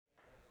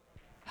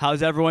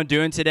How's everyone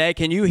doing today?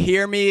 Can you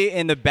hear me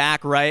in the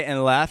back, right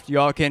and left?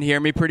 Y'all can hear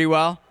me pretty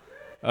well?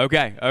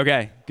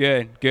 Okay,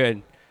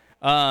 good.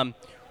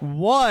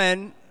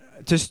 One,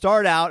 to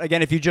start out,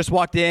 again, if you just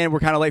walked in, we're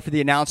kind of late for the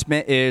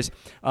announcement, is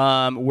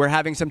we're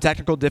having some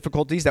technical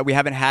difficulties that we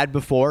haven't had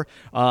before.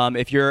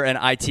 If you're an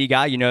IT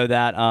guy, you know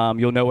that,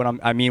 you'll know what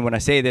I mean when I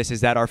say this,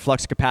 is that our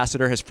flux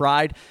capacitor has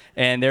fried,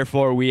 and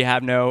therefore we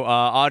have no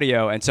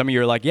audio. And some of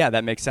you are like, yeah,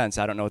 that makes sense.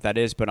 I don't know what that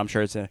is, but I'm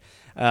sure it's a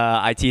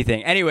IT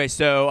thing. Anyway,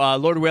 so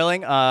Lord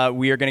willing,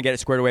 we are going to get it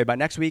squared away by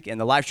next week, and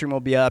the live stream will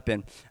be up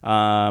and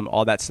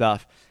all that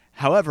stuff.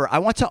 However, I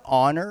want to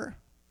honor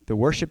the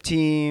worship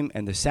team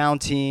and the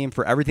sound team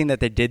for everything that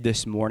they did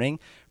this morning.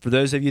 For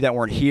those of you that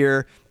weren't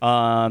here,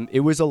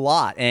 it was a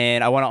lot,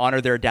 and I want to honor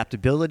their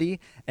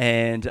adaptability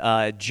and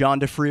John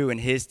DeFrew and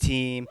his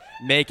team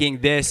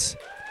making this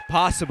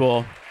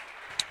possible.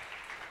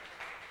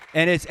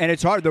 And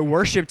it's hard. The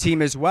worship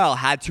team as well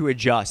had to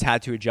adjust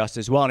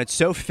as well. And it's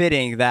so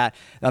fitting that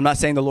I'm not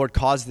saying the Lord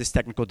caused this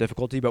technical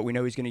difficulty, but we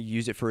know he's going to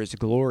use it for his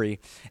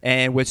glory.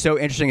 And what's so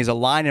interesting is a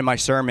line in my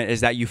sermon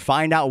is that you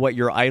find out what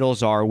your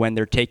idols are when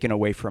they're taken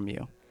away from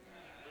you.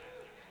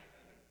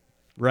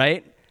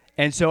 Right?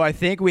 And so I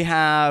think we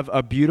have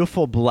a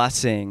beautiful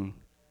blessing,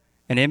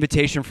 an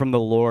invitation from the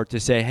Lord to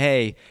say,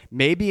 hey,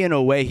 maybe in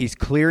a way he's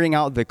clearing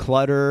out the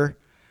clutter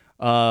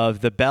of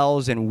the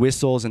bells and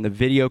whistles and the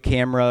video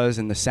cameras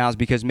and the sounds,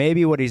 because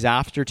maybe what he's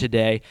after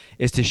today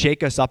is to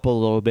shake us up a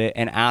little bit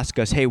and ask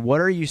us, hey,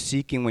 what are you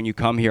seeking when you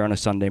come here on a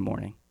Sunday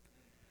morning?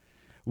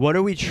 What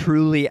are we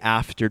truly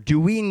after? Do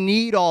we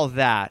need all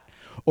that?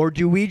 Or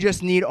do we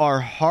just need our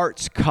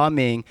hearts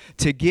coming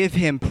to give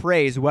him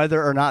praise,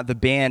 whether or not the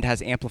band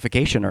has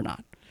amplification or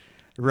not,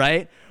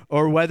 right?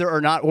 Or whether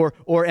or not,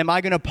 or am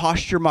I going to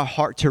posture my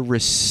heart to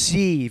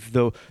receive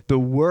the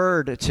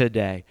word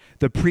today,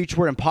 the preached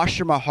word, and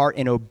posture my heart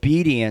in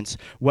obedience,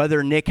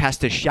 whether Nick has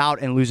to shout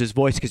and lose his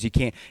voice because you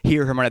can't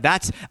hear him or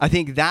not. I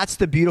think that's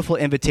the beautiful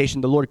invitation,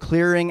 the Lord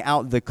clearing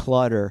out the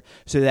clutter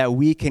so that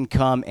we can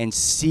come and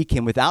seek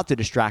him without the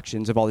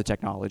distractions of all the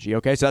technology,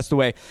 okay? So that's the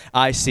way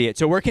I see it.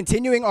 So we're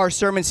continuing our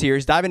sermon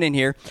series, diving in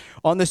here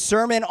on the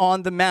Sermon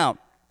on the Mount.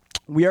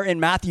 We are in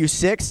Matthew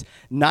 6,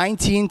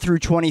 19 through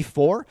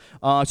 24.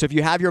 So if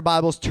you have your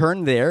Bibles,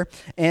 turn there.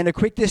 And a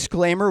quick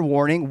disclaimer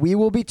warning, we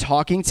will be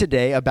talking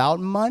today about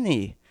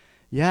money.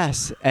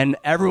 Yes, and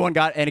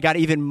it got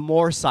even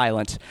more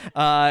silent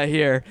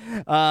here.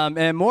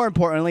 And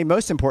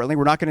most importantly,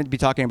 we're not going to be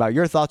talking about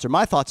your thoughts or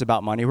my thoughts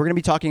about money. We're going to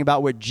be talking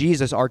about what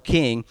Jesus, our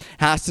King,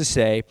 has to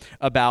say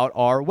about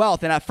our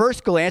wealth. And at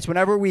first glance,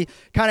 whenever we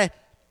kind of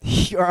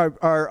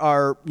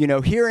are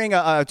hearing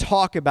a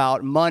talk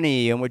about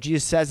money and what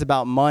Jesus says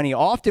about money,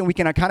 often we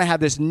can kind of have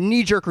this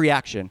knee-jerk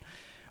reaction.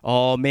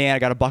 Oh man, I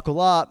got to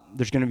buckle up.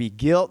 There's going to be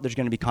guilt. There's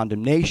going to be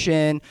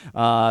condemnation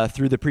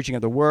through the preaching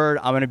of the word.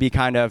 I'm going to be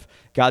God's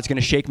going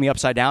to shake me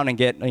upside down and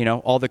get,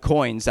 all the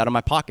coins out of my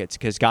pockets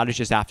because God is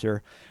just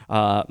after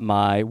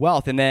my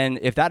wealth. And then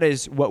if that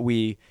is what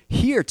we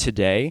hear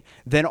today,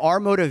 then our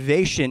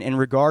motivation in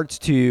regards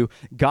to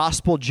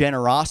gospel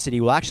generosity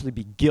will actually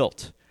be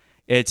guilt.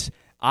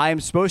 I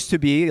am supposed to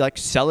be like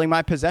selling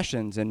my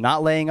possessions and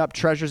not laying up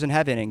treasures in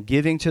heaven and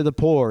giving to the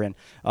poor and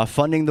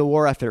funding the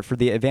war effort for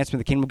the advancement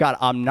of the kingdom of God.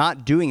 I'm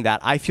not doing that.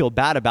 I feel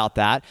bad about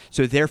that.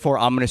 So therefore,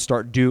 I'm going to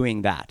start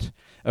doing that.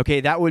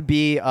 Okay, that would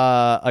be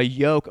a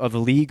yoke of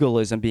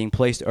legalism being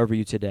placed over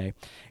you today.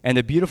 And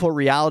the beautiful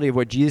reality of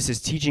what Jesus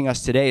is teaching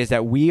us today is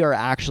that we are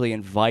actually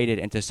invited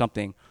into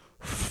something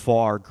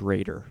far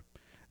greater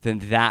than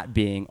that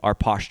being our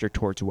posture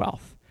towards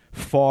wealth.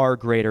 Far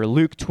greater.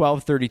 Luke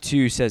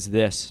 12:32 says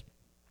this.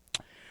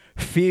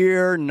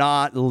 Fear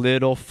not,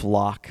 little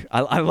flock.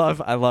 I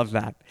love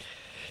that.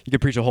 You could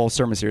preach a whole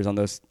sermon series on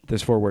those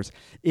 4 words.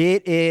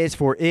 It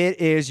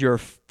is your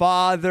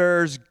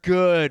Father's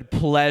good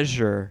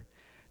pleasure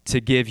to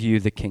give you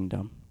the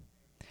kingdom.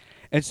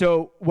 And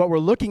so what we're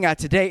looking at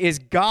today is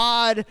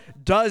God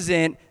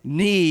doesn't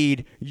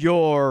need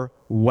your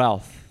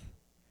wealth.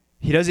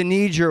 He doesn't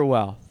need your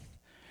wealth.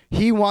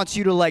 He wants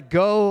you to let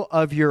go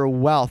of your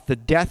wealth, the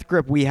death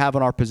grip we have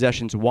on our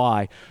possessions.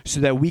 Why?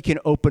 So that we can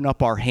open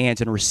up our hands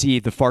and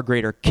receive the far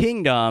greater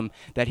kingdom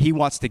that he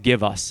wants to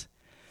give us.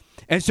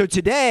 And so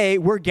today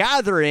we're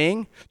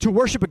gathering to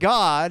worship a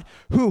God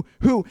who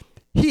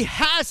he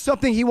has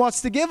something he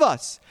wants to give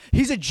us.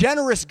 He's a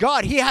generous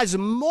God. He has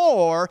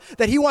more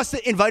that he wants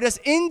to invite us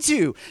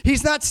into.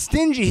 He's not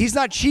stingy. He's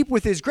not cheap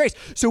with his grace.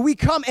 So we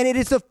come, and it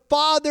is the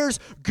Father's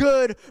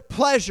good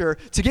pleasure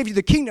to give you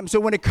the kingdom. So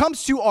when it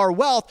comes to our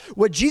wealth,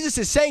 what Jesus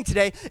is saying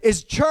today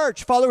is,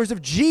 church, followers of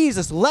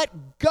Jesus,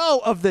 let go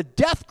of the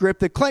death grip,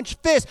 the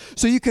clenched fist,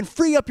 so you can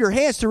free up your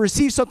hands to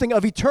receive something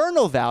of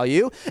eternal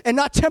value and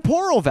not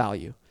temporal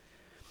value.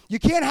 You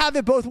can't have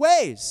it both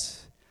ways.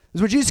 This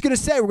is what Jesus is going to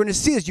say. We're going to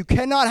see this. You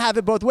cannot have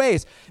it both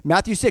ways.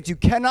 Matthew 6, you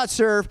cannot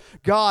serve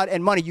God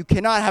and money. You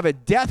cannot have a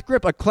death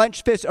grip, a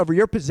clenched fist over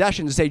your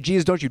possessions and say,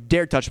 Jesus, don't you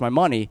dare touch my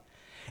money,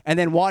 and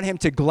then want him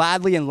to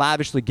gladly and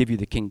lavishly give you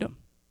the kingdom.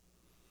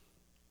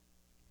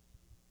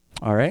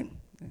 All right?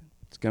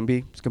 It's going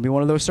to be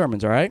one of those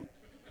sermons, all right?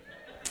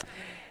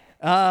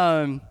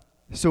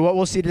 So what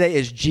we'll see today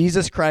is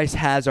Jesus Christ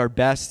has our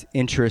best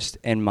interest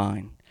in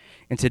mind.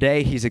 And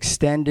today he's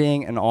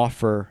extending an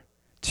offer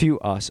to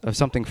us of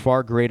something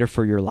far greater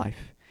for your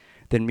life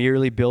than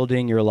merely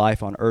building your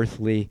life on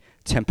earthly,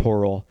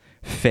 temporal,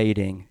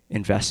 fading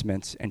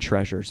investments and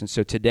treasures. And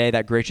so today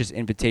that gracious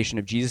invitation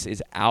of Jesus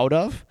is out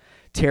of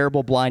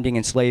terrible, blinding,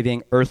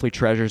 enslaving earthly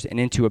treasures and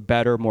into a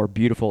better, more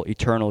beautiful,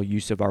 eternal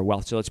use of our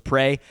wealth. So let's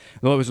pray.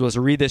 Let's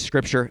read this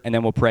scripture, and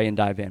then we'll pray and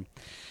dive in.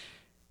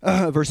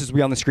 Verses will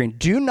be on the screen.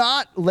 Do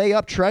not lay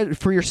up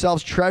for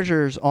yourselves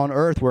treasures on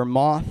earth where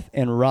moth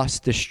and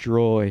rust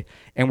destroy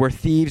and where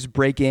thieves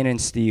break in and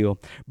steal.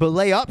 But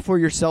lay up for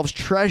yourselves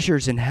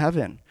treasures in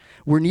heaven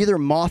where neither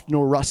moth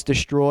nor rust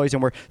destroys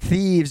and where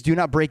thieves do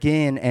not break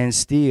in and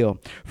steal.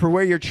 For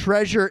where your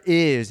treasure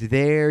is,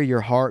 there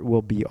your heart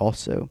will be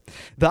also.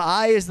 The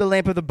eye is the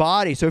lamp of the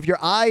body. So if your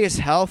eye is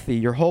healthy,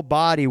 your whole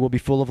body will be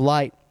full of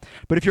light.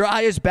 But if your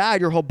eye is bad,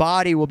 your whole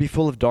body will be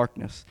full of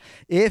darkness.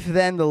 If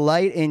then the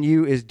light in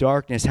you is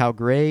darkness, how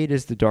great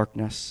is the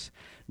darkness?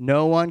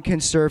 No one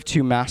can serve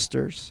two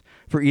masters,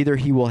 for either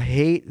he will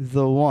hate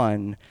the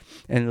one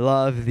and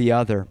love the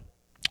other,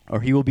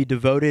 or he will be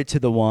devoted to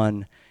the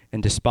one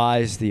and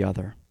despise the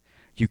other.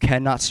 You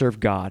cannot serve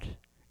God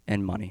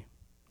and money.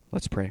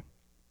 Let's pray.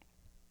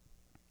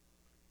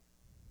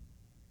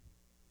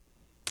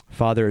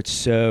 Father, it's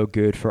so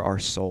good for our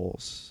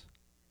souls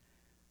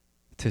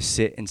to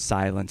sit in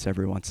silence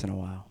every once in a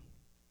while,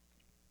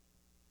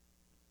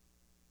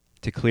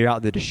 to clear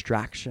out the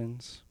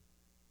distractions,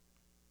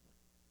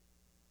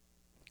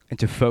 and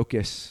to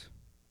focus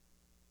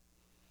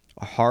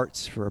our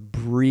hearts for a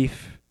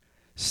brief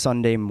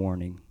Sunday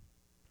morning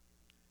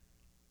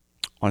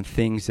on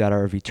things that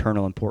are of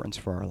eternal importance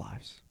for our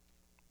lives.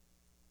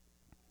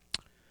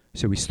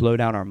 So we slow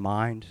down our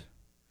mind,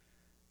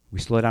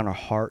 we slow down our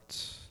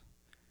hearts,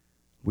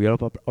 we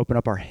open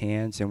up our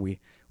hands, and we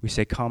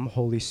say, come,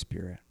 Holy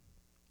Spirit.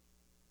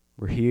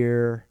 We're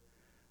here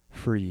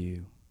for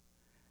you.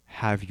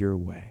 Have your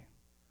way.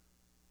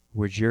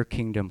 Would your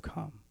kingdom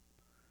come?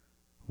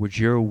 Would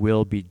your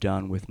will be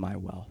done with my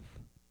wealth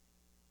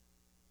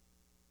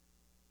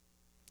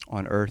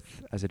on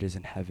earth as it is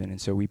in heaven?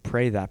 And so we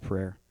pray that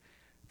prayer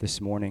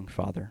this morning,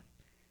 Father.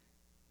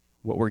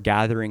 What we're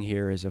gathering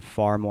here is of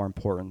far more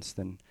importance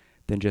than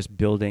just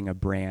building a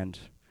brand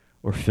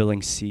or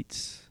filling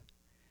seats.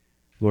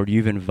 Lord,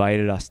 you've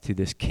invited us to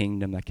this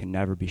kingdom that can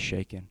never be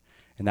shaken,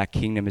 and that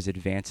kingdom is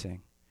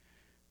advancing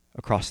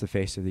across the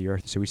face of the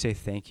earth. So we say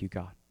thank you,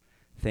 God.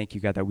 Thank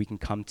you, God, that we can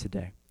come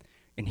today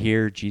and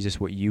hear, Jesus,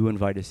 what you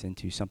invite us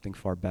into, something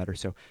far better.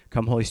 So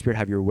come, Holy Spirit,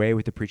 have your way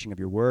with the preaching of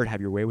your word.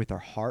 Have your way with our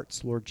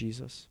hearts, Lord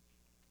Jesus.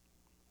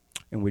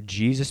 And would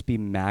Jesus be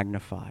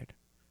magnified?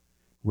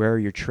 Where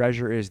your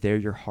treasure is, there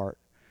your heart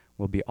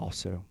will be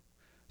also.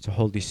 So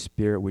Holy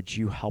Spirit, would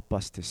you help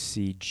us to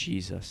see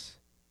Jesus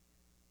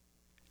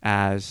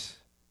as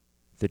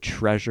the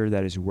treasure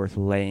that is worth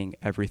laying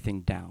everything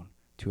down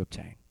to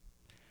obtain.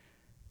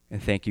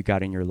 And thank you,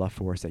 God, in your love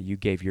for us, that you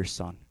gave your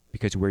Son,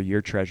 because where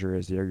your treasure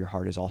is, there your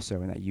heart is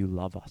also, and that you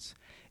love us.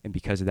 And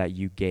because of that,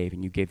 you gave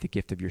the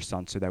gift of your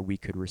Son so that we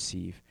could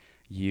receive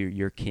you,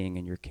 your King,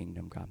 and your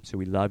kingdom, God. So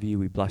we love you.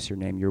 We bless your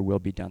name. Your will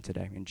be done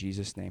today. In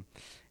Jesus' name,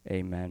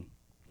 amen.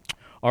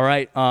 All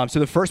right, so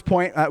the first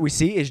point we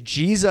see is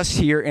Jesus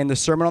here in the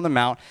Sermon on the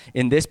Mount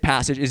in this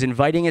passage is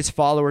inviting his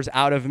followers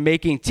out of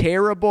making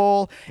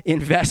terrible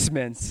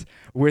investments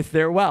with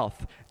their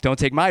wealth. Don't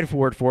take my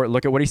word for it.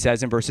 Look at what he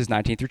says in verses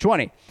 19 through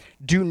 20.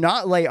 Do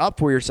not lay up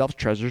for yourselves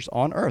treasures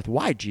on earth.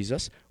 Why,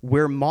 Jesus?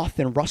 Where moth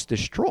and rust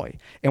destroy,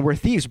 and where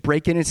thieves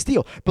break in and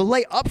steal. But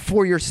lay up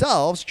for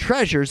yourselves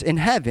treasures in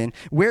heaven,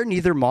 where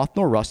neither moth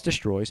nor rust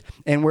destroys,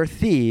 and where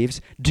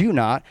thieves do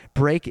not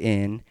break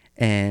in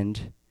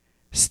and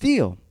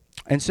steal.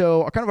 And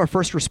so kind of our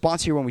first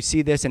response here when we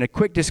see this, and a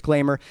quick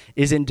disclaimer,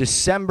 is in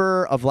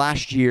December of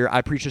last year,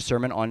 I preached a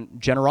sermon on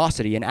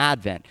generosity in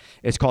Advent.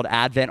 It's called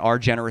Advent, Our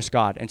Generous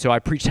God. And so I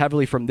preached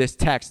heavily from this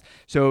text.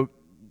 So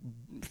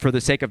for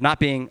the sake of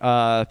not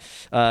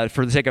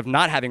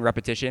having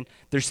repetition,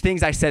 there's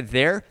things I said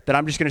there that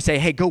I'm just going to say,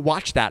 hey, go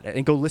watch that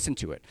and go listen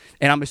to it.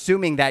 And I'm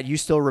assuming that you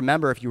still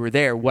remember, if you were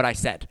there, what I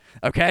said,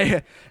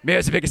 okay? Maybe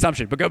it's a big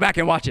assumption, but go back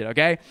and watch it,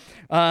 okay?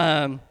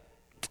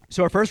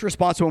 So our first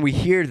response when we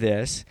hear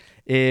this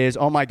is,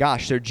 oh my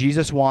gosh, so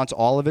Jesus wants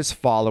all of his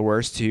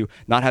followers to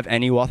not have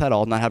any wealth at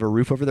all, not have a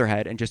roof over their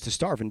head, and just to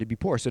starve and to be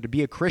poor. So to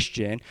be a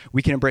Christian,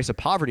 we can embrace a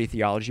poverty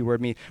theology where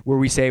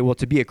we say, well,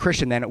 to be a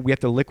Christian, then we have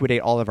to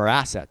liquidate all of our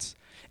assets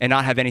and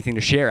not have anything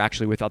to share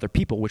actually with other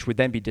people, which would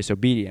then be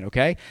disobedient,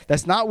 okay?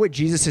 That's not what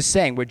Jesus is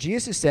saying. What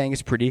Jesus is saying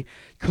is pretty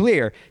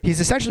clear. He's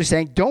essentially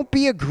saying, don't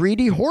be a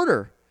greedy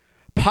hoarder,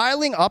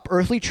 piling up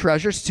earthly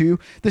treasures to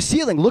the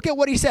ceiling. Look at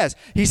what he says.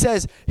 He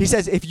says,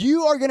 if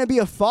you are going to be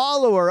a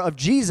follower of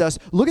Jesus,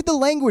 look at the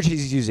language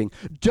he's using.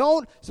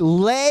 Don't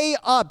lay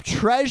up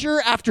treasure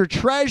after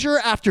treasure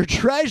after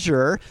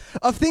treasure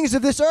of things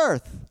of this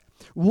earth.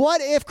 What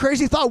if,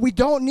 crazy thought, we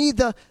don't need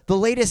the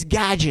latest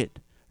gadget,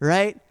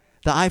 right?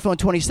 The iPhone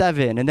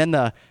 27 and then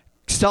the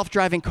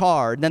self-driving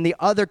car, and then the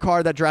other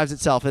car that drives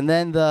itself, and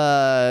then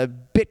the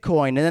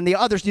Bitcoin, and then the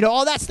others,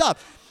 all that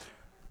stuff.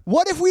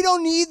 What if we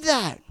don't need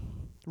that,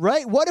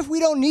 right? What if we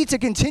don't need to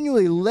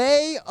continually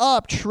lay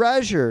up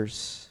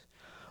treasures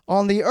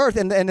on the earth?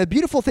 And the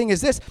beautiful thing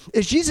is this,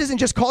 is Jesus isn't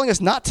just calling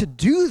us not to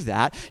do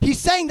that. He's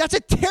saying that's a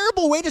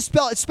terrible way to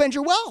spend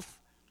your wealth.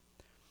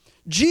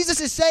 Jesus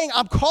is saying,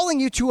 I'm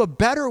calling you to a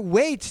better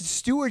way to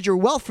steward your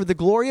wealth for the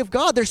glory of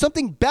God. There's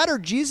something better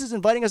Jesus is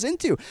inviting us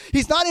into.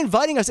 He's not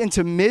inviting us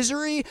into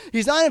misery.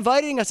 He's not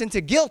inviting us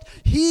into guilt.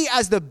 He,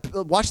 as the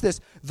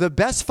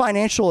best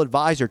financial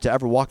advisor to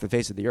ever walk the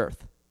face of the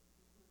earth.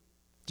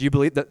 Do you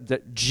believe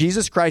that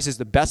Jesus Christ is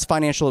the best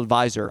financial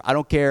advisor? I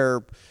don't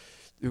care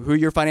who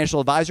your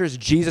financial advisor is.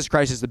 Jesus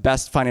Christ is the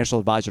best financial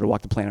advisor to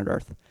walk the planet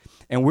Earth.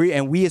 And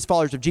we as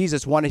followers of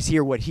Jesus want to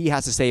hear what he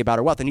has to say about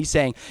our wealth. And he's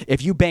saying,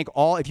 if you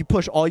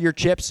push all your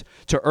chips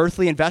to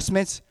earthly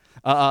investments,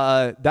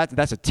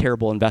 that's a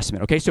terrible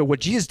investment. Okay, so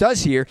what Jesus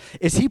does here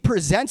is he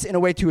presents in a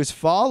way to his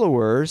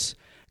followers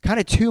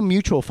kind of two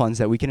mutual funds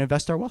that we can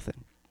invest our wealth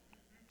in.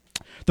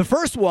 The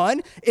first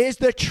one is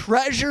the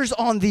Treasures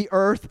on the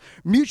Earth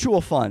Mutual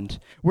Fund,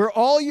 where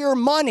all your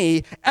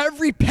money,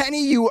 every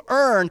penny you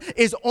earn,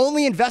 is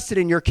only invested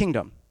in your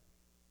kingdom.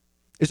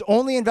 Is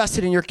only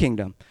invested in your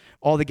kingdom.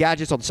 All the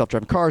gadgets, all the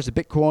self-driving cars, the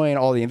Bitcoin,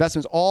 all the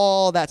investments,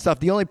 all that stuff.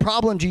 The only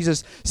problem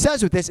Jesus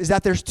says with this is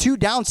that there's two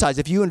downsides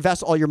if you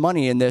invest all your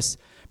money in this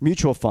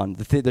mutual fund,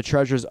 the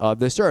treasures of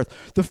this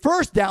earth. The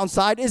first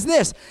downside is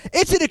this.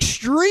 It's an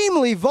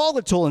extremely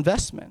volatile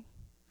investment.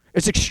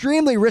 It's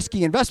extremely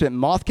risky investment.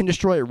 Moth can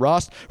destroy it,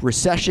 rust,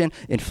 recession,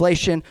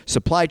 inflation,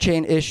 supply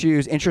chain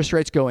issues, interest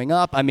rates going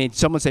up. I mean,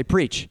 someone say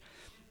preach,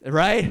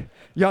 right?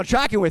 Y'all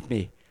tracking with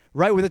me?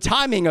 Right, with the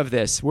timing of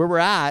this, where we're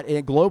at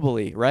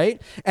globally,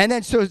 right? And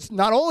then so it's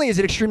not only is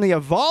it extremely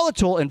a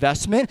volatile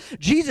investment,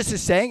 Jesus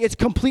is saying it's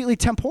completely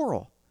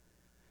temporal.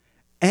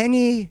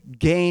 Any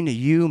gain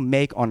you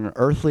make on an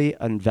earthly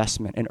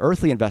investment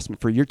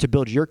to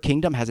build your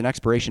kingdom has an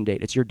expiration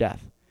date. It's your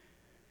death.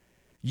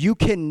 You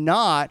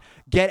cannot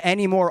get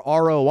any more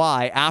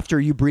ROI after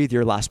you breathe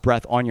your last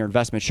breath on your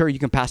investment. Sure, you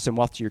can pass some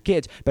wealth to your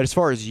kids, but as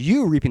far as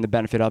you reaping the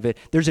benefit of it,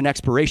 there's an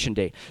expiration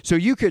date. So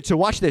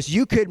watch this.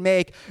 You could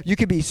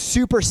be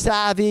super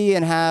savvy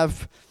and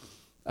have,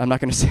 I'm not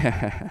going to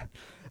say,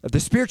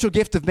 the spiritual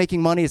gift of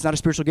making money is not a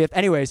spiritual gift.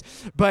 Anyways,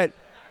 but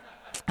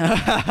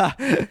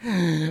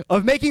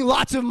of making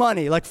lots of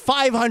money, like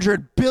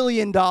 $500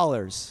 billion.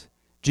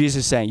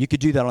 Jesus is saying you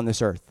could do that on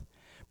this earth,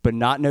 but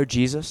not know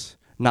Jesus,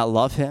 not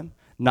love him,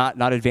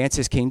 not advance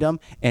his kingdom,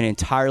 and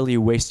entirely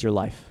waste your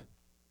life.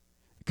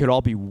 It could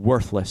all be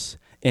worthless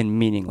and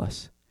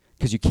meaningless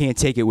because you can't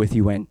take it with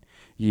you when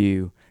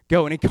you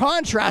go. And in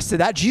contrast to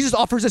that, Jesus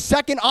offers a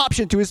second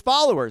option to his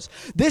followers.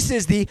 This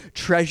is the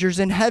Treasures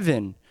in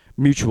Heaven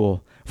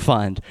Mutual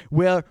Fund,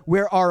 where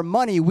our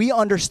money, we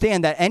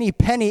understand that any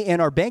penny in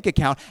our bank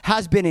account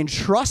has been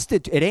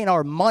entrusted. It ain't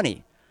our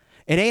money.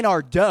 It ain't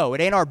our dough. It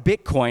ain't our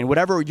Bitcoin.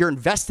 Whatever you're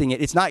investing in,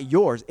 it's not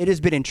yours. It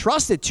has been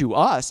entrusted to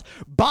us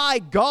by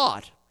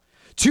God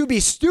to be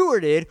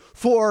stewarded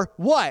for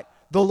what?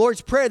 The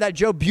Lord's Prayer that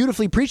Joe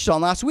beautifully preached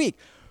on last week.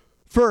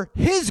 For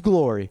his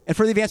glory and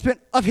for the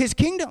advancement of his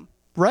kingdom,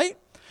 right?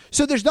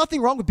 So there's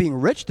nothing wrong with being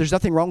rich. There's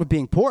nothing wrong with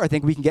being poor. I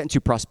think we can get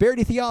into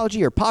prosperity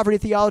theology or poverty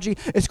theology.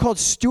 It's called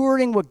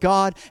stewarding what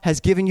God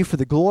has given you for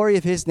the glory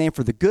of his name,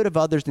 for the good of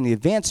others, and the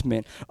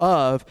advancement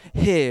of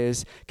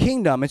his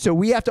kingdom. And so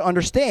we have to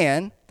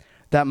understand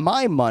that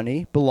my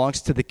money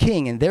belongs to the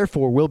king and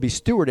therefore will be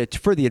stewarded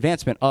for the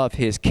advancement of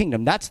his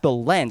kingdom. That's the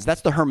lens.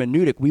 That's the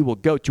hermeneutic we will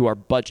go to our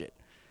budget.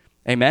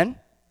 Amen?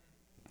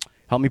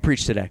 Help me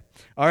preach today.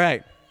 All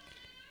right.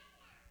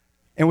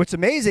 And what's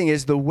amazing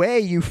is the way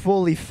you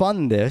fully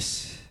fund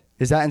this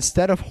is that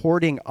instead of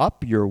hoarding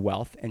up your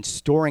wealth and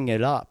storing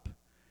it up,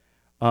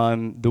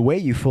 the way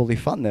you fully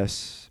fund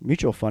this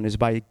mutual fund is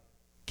by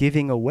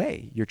giving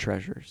away your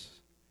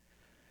treasures,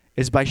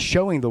 is by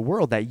showing the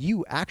world that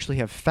you actually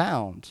have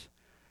found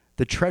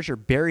the treasure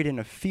buried in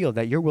a field,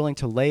 that you're willing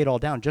to lay it all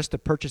down just to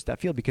purchase that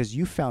field because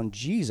you found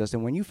Jesus.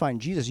 And when you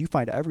find Jesus, you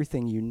find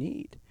everything you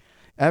need.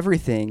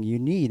 Everything you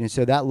need. And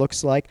so that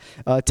looks like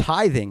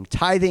tithing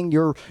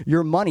your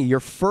money, your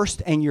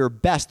first and your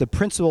best. The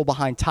principle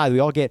behind tithe, we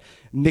all get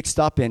mixed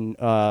up in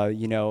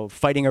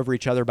fighting over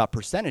each other about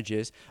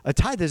percentages. A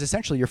tithe is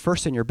essentially your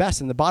first and your best.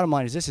 And the bottom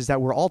line is this, is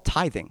that we're all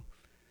tithing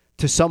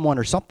to someone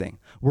or something.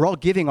 We're all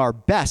giving our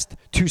best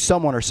to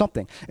someone or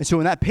something. And so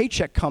when that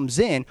paycheck comes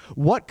in,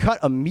 what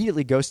cut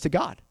immediately goes to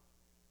God?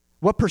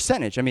 What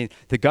percentage? I mean,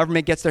 the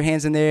government gets their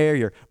hands in there,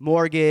 your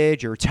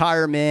mortgage, your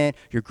retirement,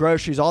 your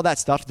groceries, all that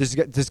stuff. Does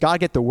God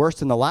get the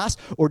worst and the last?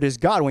 Or does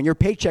God, when your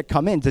paycheck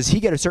come in, does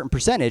he get a certain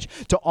percentage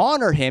to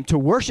honor him, to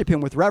worship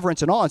him with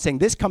reverence and awe and saying,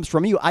 this comes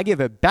from you, I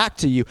give it back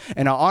to you,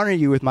 and I honor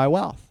you with my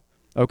wealth?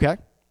 Okay?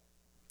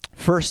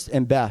 First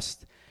and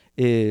best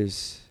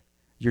is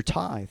your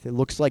tithe. It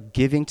looks like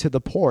giving to the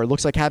poor. It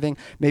looks like having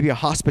maybe a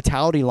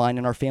hospitality line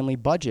in our family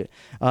budget.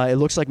 It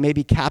looks like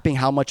maybe capping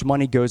how much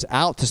money goes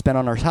out to spend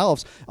on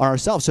ourselves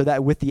so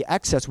that with the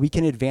excess, we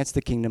can advance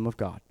the kingdom of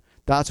God.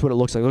 That's what it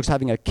looks like. It looks like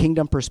having a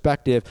kingdom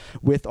perspective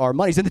with our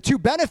monies. And the two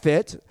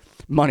benefits,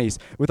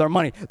 with our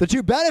money. The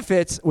two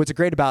benefits, what's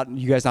great about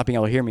you guys not being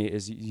able to hear me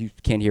is you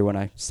can't hear when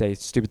I say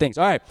stupid things.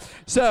 All right.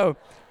 So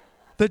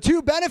the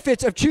two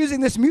benefits of choosing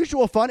this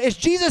mutual fund is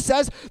Jesus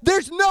says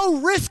there's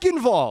no risk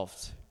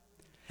involved.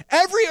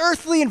 Every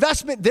earthly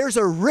investment, there's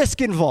a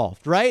risk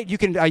involved, right? You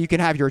can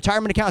have your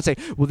retirement account and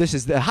say, well, this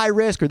is the high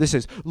risk or this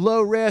is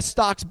low risk,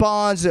 stocks,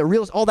 bonds,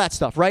 real, all that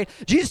stuff, right?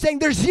 Jesus is saying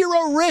there's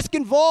zero risk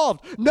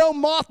involved. No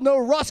moth, no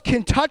rust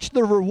can touch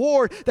the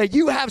reward that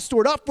you have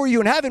stored up for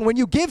you in heaven when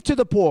you give to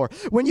the poor,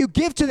 when you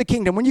give to the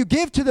kingdom, when you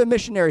give to the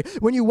missionary,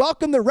 when you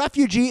welcome the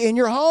refugee in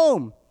your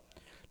home.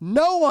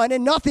 No one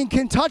and nothing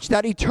can touch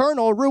that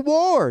eternal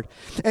reward.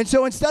 And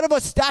so instead of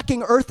us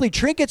stacking earthly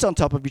trinkets on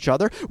top of each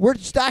other, we're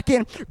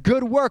stacking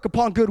good work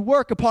upon good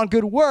work upon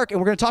good work. And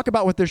we're going to talk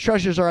about what those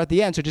treasures are at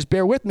the end. So just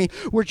bear with me.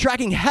 We're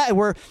stacking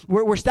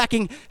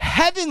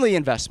heavenly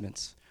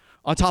investments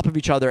on top of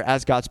each other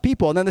as God's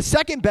people. And then the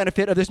second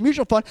benefit of this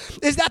mutual fund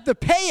is that the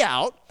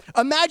payout,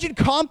 imagine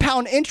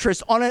compound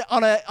interest on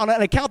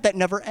an account that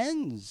never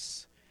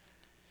ends.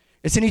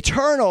 It's an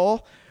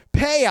eternal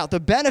payout. The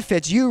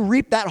benefits, you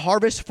reap that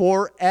harvest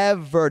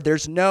forever.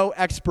 There's no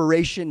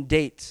expiration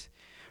date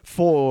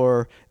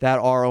for that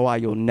ROI.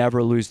 You'll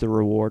never lose the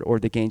reward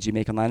or the gains you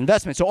make on that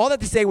investment. So all that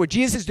to say, what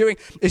Jesus is doing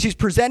is he's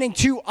presenting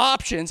two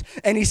options,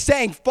 and he's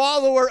saying,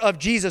 follower of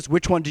Jesus,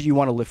 which one do you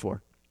want to live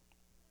for?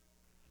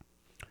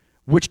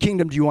 Which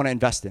kingdom do you want to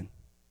invest in?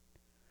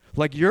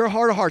 Like your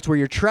heart of hearts, where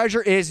your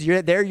treasure is,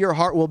 there your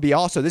heart will be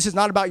also. This is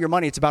not about your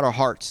money. It's about our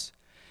hearts.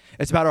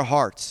 It's about our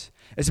hearts.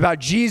 It's about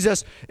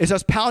Jesus, it's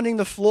us pounding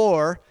the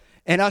floor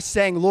and us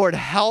saying, Lord,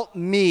 help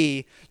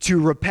me to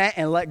repent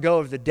and let go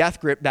of the death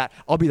grip that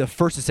I'll be the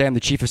first to say I'm the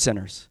chief of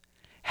sinners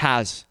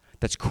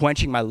that's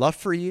quenching my love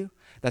for you,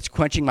 that's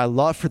quenching my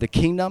love for the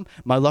kingdom,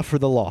 my love for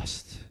the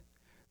lost.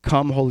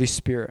 Come, Holy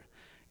Spirit,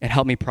 and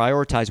help me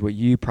prioritize what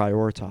you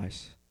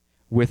prioritize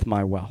with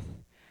my wealth.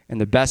 And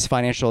the best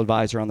financial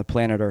advisor on the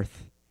planet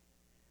Earth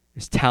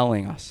is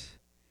telling us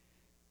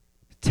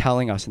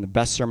in the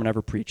best sermon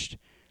ever preached,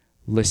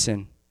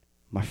 listen,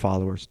 my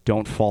followers,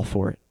 don't fall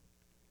for it.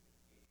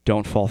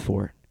 Don't fall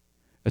for it.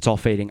 It's all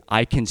fading.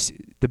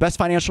 The best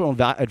financial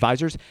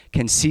advisors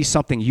can see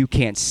something you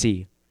can't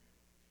see.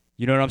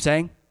 You know what I'm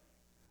saying?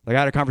 Like I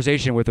had a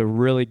conversation with a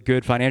really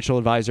good financial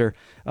advisor,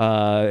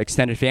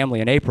 extended family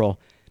in April,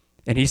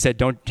 and he said,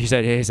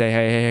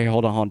 hey,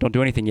 hold on, don't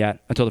do anything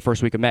yet until the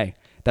first week of May.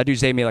 That dude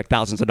saved me like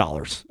thousands of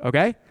dollars,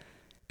 okay?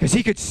 Because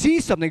he could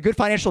see something, a good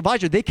financial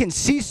advisor, they can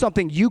see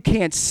something you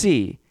can't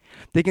see.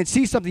 They can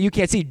see something you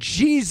can't see.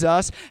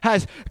 Jesus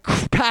has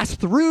passed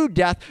through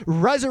death,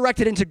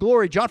 resurrected into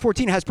glory. John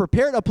 14 has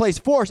prepared a place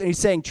for us, and he's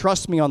saying,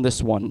 trust me on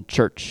this one,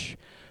 church.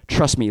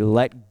 Trust me,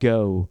 let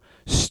go,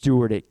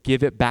 steward it,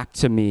 give it back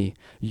to me,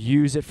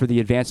 use it for the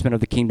advancement of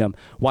the kingdom.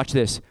 Watch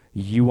this.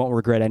 You won't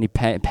regret any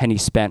penny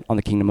spent on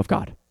the kingdom of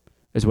God,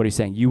 is what he's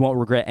saying. You won't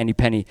regret any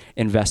penny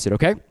invested,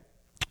 okay?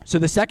 So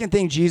the second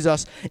thing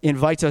Jesus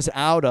invites us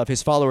out of,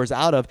 his followers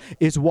out of,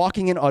 is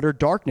walking in utter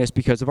darkness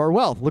because of our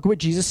wealth. Look at what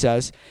Jesus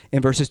says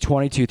in verses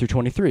 22 through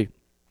 23.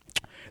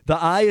 The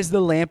eye is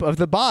the lamp of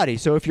the body.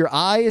 So if your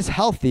eye is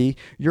healthy,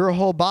 your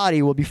whole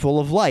body will be full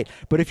of light.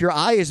 But if your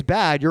eye is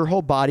bad, your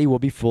whole body will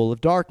be full of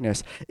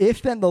darkness.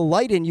 If then the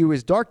light in you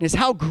is darkness,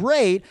 how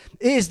great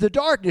is the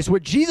darkness?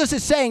 What Jesus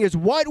is saying is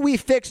what we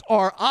fix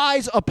our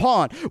eyes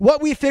upon,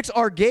 what we fix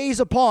our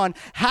gaze upon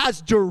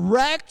has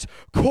direct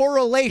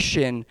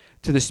correlation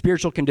to the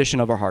spiritual condition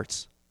of our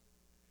hearts.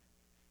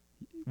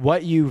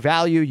 What you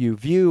value, you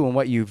view, and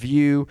what you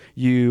view,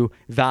 you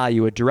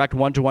value. A direct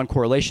one-to-one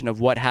correlation of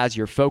what has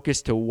your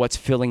focus to what's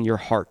filling your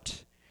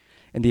heart.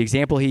 And the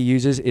example he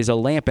uses is a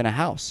lamp in a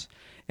house.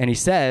 And he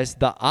says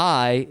the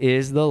eye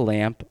is the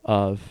lamp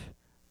of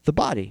the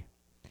body.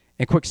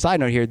 And quick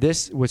side note here,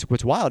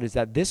 what's wild is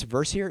that this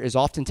verse here is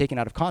often taken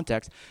out of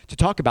context to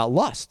talk about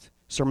lust.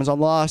 Sermons on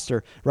lust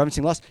or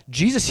referencing lust.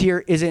 Jesus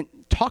here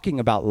isn't talking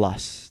about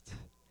lust.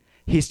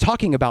 He's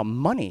talking about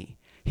money.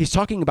 He's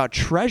talking about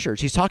treasures.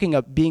 He's talking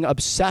about being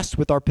obsessed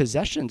with our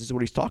possessions is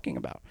what he's talking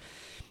about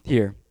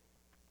here.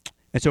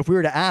 And so if we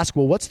were to ask,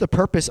 well, what's the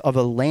purpose of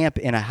a lamp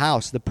in a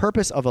house? The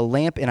purpose of a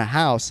lamp in a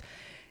house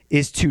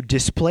is to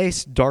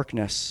displace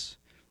darkness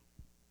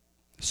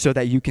so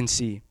that you can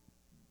see.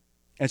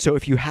 And so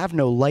if you have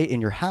no light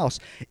in your house,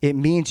 it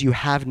means you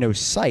have no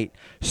sight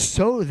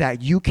so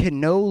that you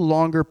can no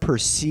longer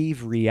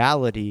perceive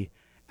reality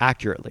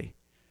accurately.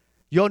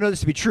 You all know this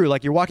to be true.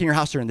 Like you're walking your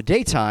house during the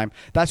daytime,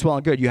 that's well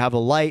and good. You have a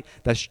light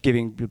that's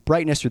giving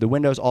brightness through the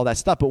windows, all that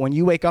stuff. But when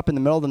you wake up in the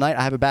middle of the night,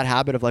 I have a bad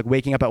habit of like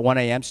waking up at 1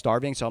 a.m.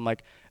 starving. So I'm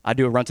like, I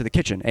do a run to the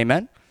kitchen.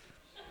 Amen?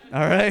 All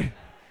right?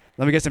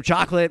 Let me get some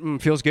chocolate.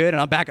 Feels good. And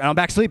I'm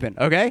back sleeping.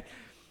 Okay?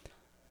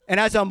 And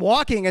as I'm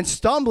walking and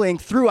stumbling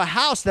through a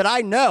house that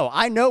I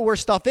know where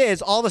stuff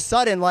is, all of a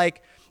sudden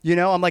like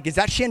I'm like, is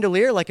that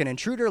chandelier like an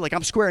intruder? Like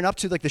I'm squaring up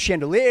to like the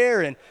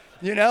chandelier and,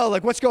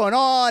 like what's going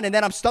on? And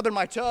then I'm stubbing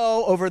my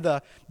toe over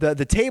the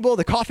table,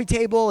 the coffee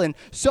table, and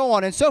so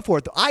on and so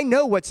forth. I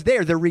know what's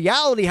there. The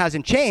reality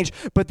hasn't changed,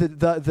 but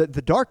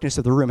the darkness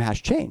of the room has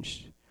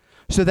changed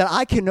so that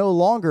I can no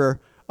longer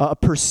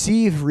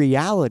perceive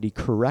reality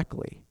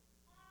correctly.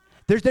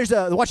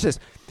 Watch this.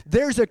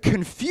 There's a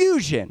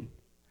confusion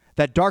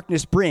that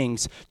darkness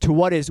brings to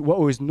what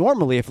was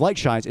normally, if light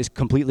shines, is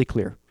completely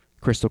clear,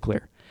 crystal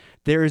clear.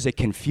 There is a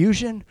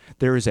confusion,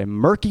 there is a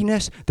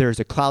murkiness, there is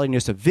a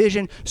cloudiness of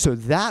vision, so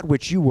that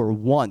which you were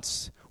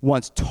once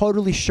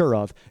totally sure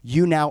of,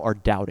 you now are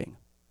doubting.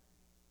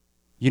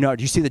 Do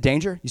you see the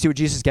danger? You see what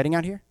Jesus is getting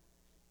at here?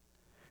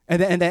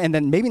 And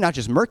then maybe not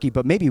just murky,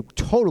 but maybe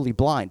totally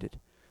blinded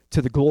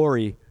to the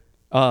glory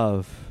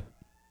of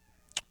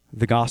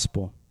the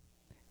gospel.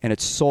 And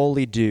it's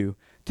solely due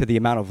to the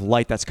amount of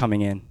light that's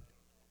coming in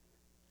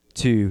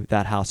to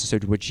that house. So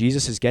what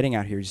Jesus is getting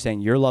at here is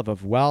saying your love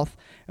of wealth,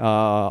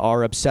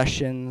 our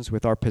obsessions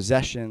with our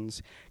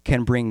possessions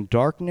can bring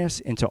darkness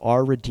into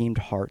our redeemed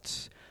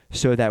hearts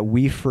so that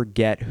we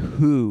forget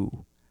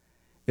who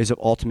is of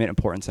ultimate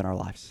importance in our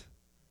lives.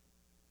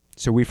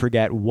 So we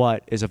forget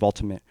what is of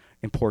ultimate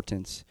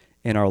importance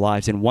in our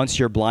lives. And once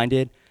you're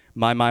blinded,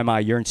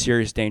 you're in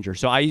serious danger.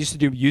 So I used to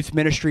do youth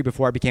ministry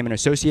before I became an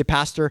associate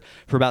pastor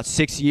for about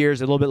 6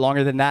 years, a little bit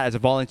longer than that as a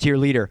volunteer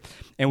leader.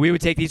 And we would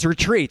take these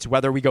retreats,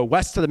 whether we go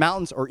west to the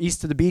mountains or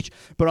east to the beach.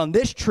 But on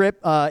this trip,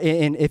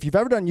 if you've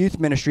ever done youth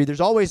ministry, there's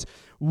always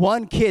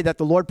one kid that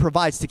the Lord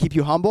provides to keep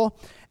you humble.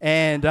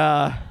 And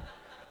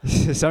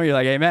some of you are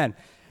like, amen.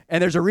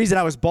 And there's a reason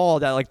I was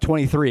bald at like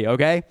 23,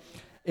 okay?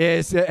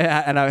 There's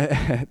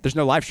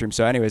no live stream,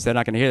 so anyways, they're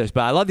not going to hear this.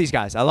 But I love these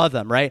guys. I love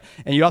them, right?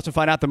 And you also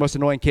find out the most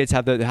annoying kids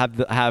have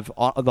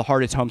the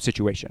hardest home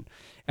situation,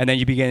 and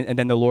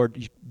then the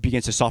Lord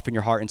begins to soften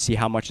your heart and see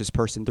how much this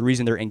person, the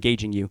reason they're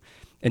engaging you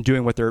and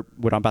doing what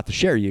I'm about to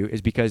share you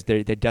is because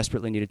they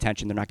desperately need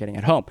attention they're not getting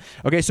at home.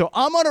 Okay, so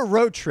I'm on a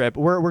road trip.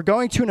 We're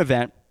going to an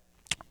event.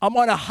 I'm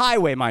on a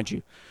highway, mind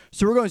you.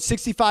 So we're going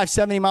 65,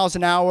 70 miles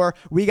an hour.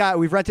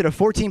 We've rented a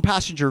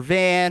 14-passenger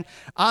van.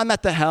 I'm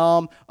at the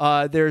helm.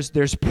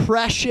 There's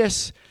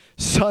precious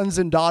sons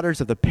and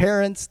daughters of the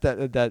parents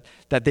that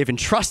they've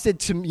entrusted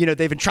to me.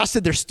 They've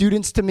entrusted their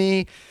students to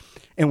me.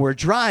 And we're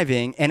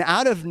driving, and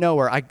out of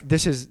nowhere,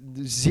 this is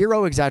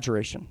zero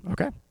exaggeration,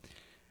 okay?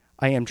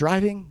 I am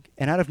driving,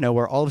 and out of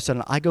nowhere, all of a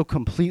sudden, I go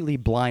completely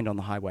blind on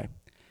the highway.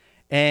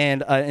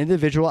 And an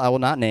individual I will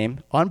not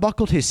name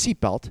unbuckled his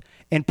seatbelt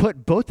and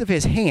put both of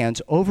his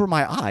hands over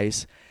my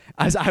eyes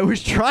as I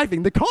was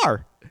driving the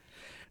car.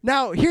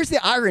 Now, here's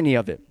the irony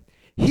of it.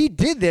 He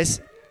did this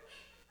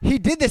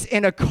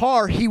in a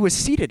car he was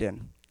seated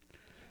in.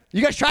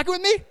 You guys tracking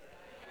with me?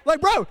 Like,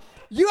 bro,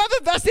 you have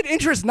a vested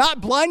interest not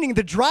blinding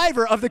the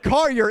driver of the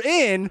car you're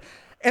in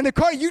and the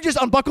car you just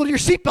unbuckled your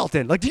seatbelt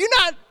in. Like, do you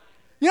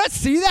not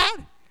see that?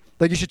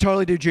 Like, you should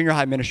totally do junior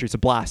high ministry. It's a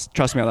blast.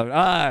 Trust me, I love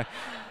it.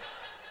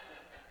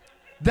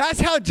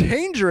 That's how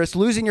dangerous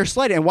losing your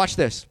sight. And watch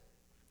this.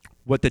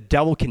 What the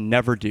devil can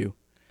never do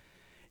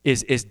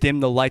is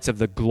dim the lights of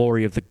the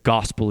glory of the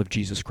gospel of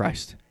Jesus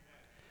Christ.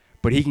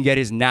 But he can get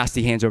his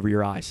nasty hands over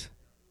your eyes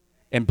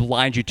and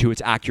blind you to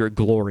its accurate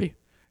glory.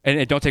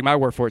 And don't take my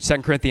word for it.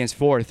 2 Corinthians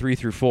 4, 3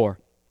 through 4.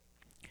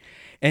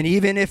 And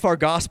even if our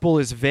gospel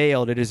is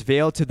veiled, it is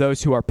veiled to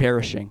those who are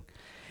perishing.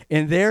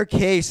 In their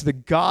case, the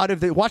God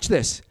of the... Watch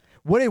this.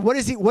 What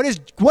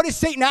is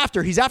Satan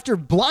after? He's after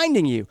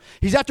blinding you.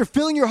 He's after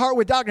filling your heart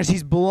with darkness.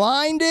 He's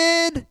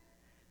blinded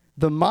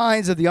the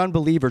minds of the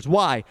unbelievers.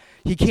 Why?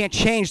 He can't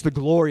change the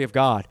glory of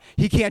God.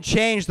 He can't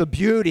change the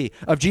beauty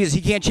of Jesus.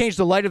 He can't change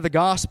the light of the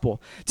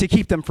gospel to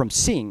keep them from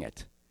seeing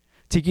it,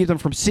 to keep them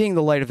from seeing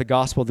the light of the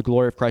gospel, the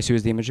glory of Christ, who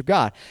is the image of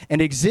God.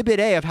 And exhibit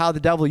A of how the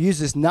devil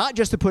uses not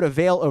just to put a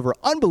veil over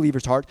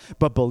unbelievers' hearts,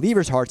 but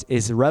believers' hearts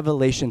is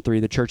Revelation 3,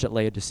 the church at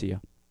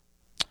Laodicea.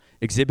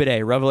 Exhibit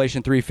A,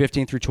 Revelation 3,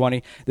 15 through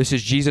 20. This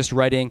is Jesus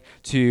writing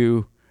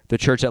to the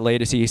church at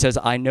Laodicea. He says,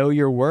 I know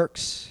your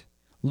works.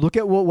 Look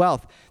at what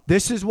wealth.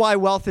 This is why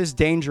wealth is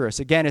dangerous.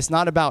 Again, it's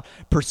not about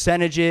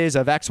percentages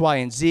of X, Y,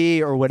 and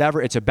Z or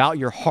whatever. It's about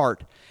your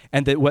heart.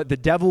 And that what the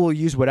devil will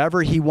use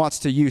whatever he wants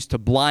to use to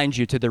blind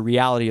you to the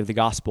reality of the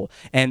gospel.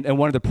 And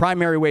one of the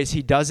primary ways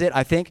he does it,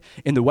 I think,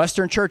 in the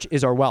Western church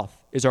is our wealth,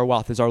 is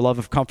our love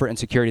of comfort and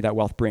security that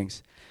wealth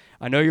brings.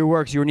 I know your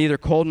works. You are neither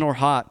cold nor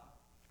hot.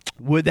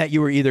 Would that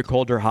you were either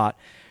cold or hot.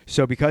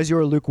 So because you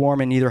are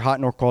lukewarm and neither hot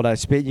nor cold, I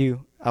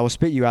will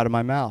spit you out of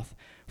my mouth.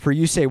 For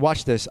you say,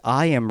 watch this,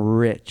 I am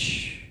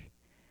rich.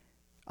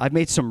 I've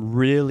made some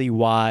really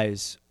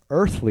wise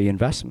earthly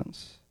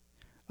investments.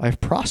 I've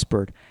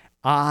prospered.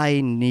 I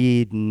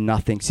need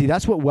nothing. See,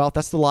 that's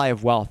the lie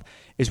of wealth,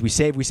 is we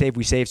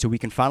save so we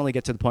can finally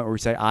get to the point where we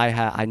say,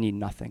 I need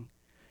nothing.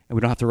 And we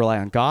don't have to rely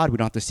on God. We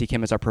don't have to seek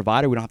him as our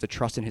provider. We don't have to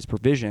trust in his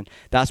provision.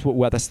 That's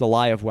the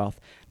lie of wealth.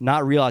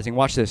 Not realizing,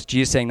 watch this,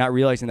 Jesus saying, not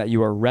realizing that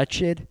you are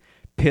wretched,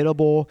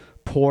 pitiable,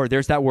 poor.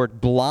 There's that word,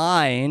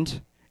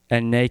 blind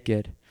and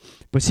naked.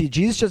 But see,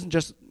 Jesus doesn't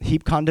just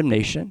heap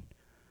condemnation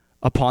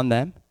upon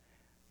them.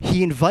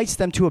 he invites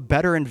them to a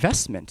better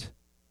investment.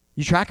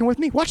 You tracking with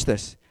me? Watch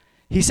this.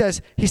 He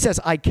says,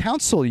 I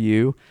counsel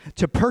you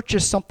to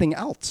purchase something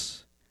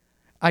else.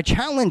 I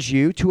challenge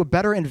you to a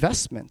better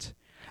investment.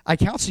 I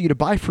counsel you to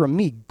buy from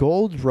me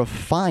gold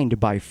refined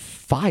by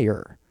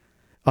fire,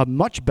 a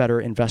much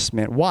better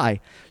investment. Why?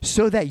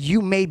 So that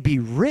you may be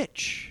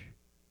rich.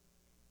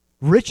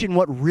 Rich in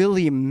what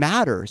really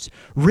matters.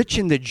 Rich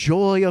in the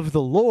joy of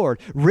the Lord.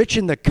 Rich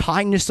in the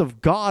kindness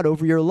of God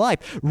over your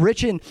life.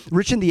 Rich in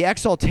the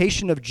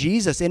exaltation of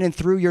Jesus in and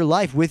through your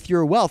life with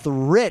your wealth.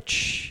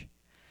 Rich.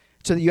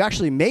 So that you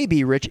actually may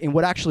be rich in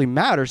what actually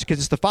matters, because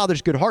it's the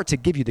Father's good heart to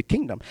give you the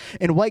kingdom.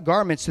 In white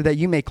garments, so that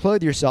you may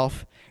clothe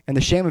yourself and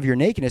the shame of your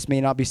nakedness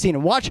may not be seen.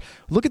 And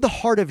look at the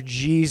heart of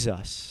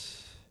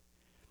Jesus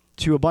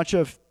to a bunch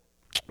of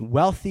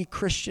wealthy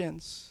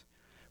Christians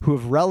who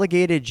have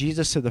relegated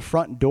Jesus to the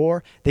front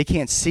door. They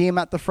can't see him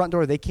at the front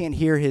door. They can't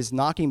hear his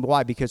knocking.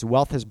 Why? Because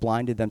wealth has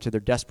blinded them to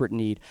their desperate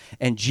need.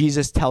 And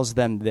Jesus tells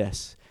them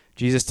this.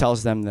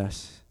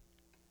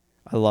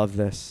 I love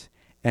this.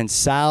 And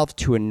salve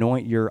to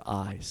anoint your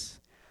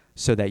eyes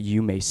so that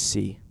you may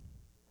see.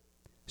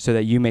 So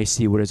that you may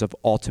see what is of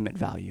ultimate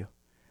value.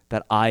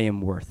 That I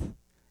am worth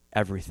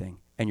everything.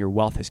 And your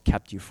wealth has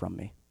kept you from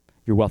me.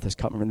 Your wealth has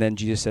kept me. And then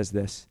Jesus says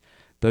this.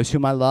 Those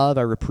whom I love,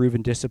 I reprove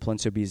and discipline.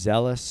 So be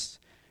zealous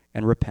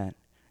and repent.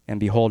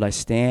 And behold, I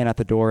stand at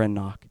the door and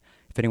knock.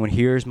 If anyone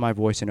hears my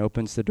voice and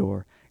opens the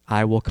door,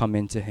 I will come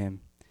into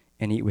him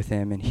and eat with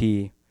him and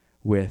he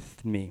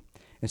with me.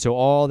 And so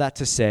all that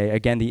to say,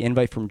 again, the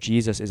invite from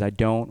Jesus is I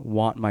don't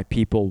want my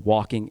people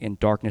walking in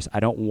darkness. I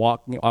don't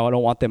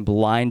want them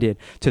blinded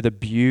to the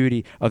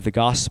beauty of the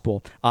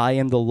gospel. I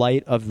am the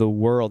light of the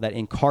world that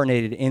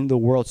incarnated in the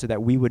world so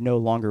that we would no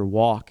longer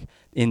walk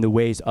in the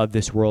ways of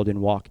this world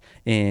and walk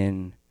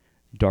in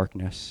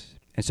darkness.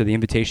 And so the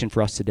invitation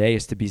for us today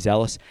is to be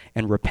zealous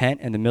and repent.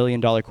 And the $1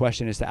 million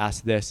question is to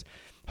ask this.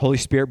 Holy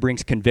Spirit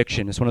brings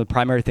conviction. It's one of the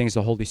primary things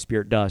the Holy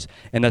Spirit does.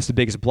 And that's the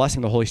biggest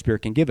blessing the Holy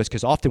Spirit can give us,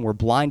 because often we're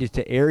blinded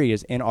to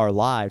areas in our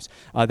lives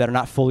that are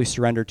not fully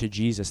surrendered to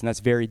Jesus. And that's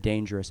very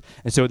dangerous.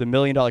 And so the $1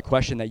 million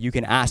question that you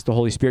can ask the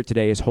Holy Spirit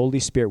today is, Holy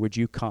Spirit, would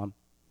you come?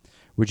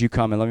 Would you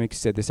come? And let me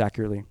say this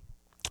accurately.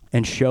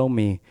 And show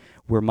me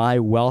where my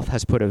wealth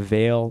has put a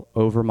veil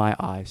over my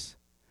eyes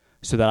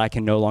so that I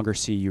can no longer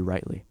see you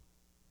rightly.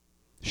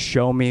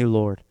 Show me,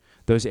 Lord,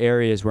 those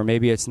areas where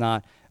maybe it's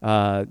not,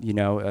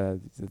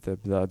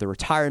 the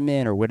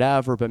retirement or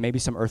whatever, but maybe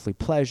some earthly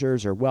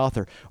pleasures or wealth,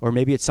 or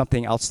maybe it's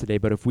something else today.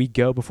 But if we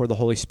go before the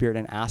Holy Spirit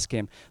and ask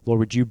him, Lord,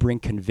 would you bring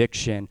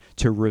conviction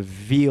to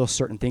reveal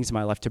certain things in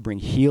my life, to bring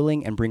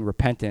healing and bring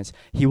repentance,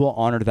 he will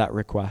honor that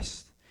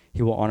request.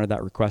 He will honor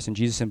that request. And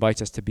Jesus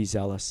invites us to be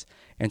zealous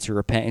and to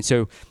repent. And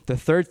so the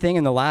third thing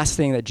and the last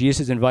thing that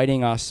Jesus is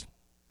inviting us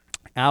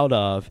out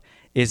of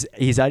is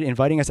he's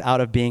inviting us out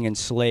of being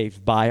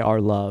enslaved by our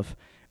love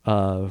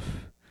of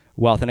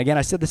wealth. And again,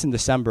 I said this in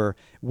December,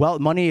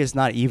 money is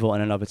not evil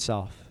in and of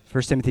itself.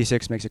 1 Timothy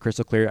 6 makes it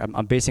crystal clear.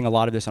 I'm basing a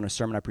lot of this on a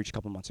sermon I preached a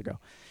couple months ago.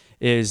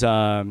 It's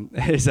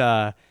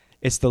the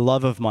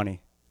love of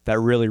money that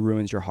really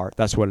ruins your heart.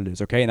 That's what it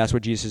is, okay? And that's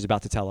what Jesus is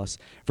about to tell us.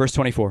 Verse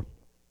 24,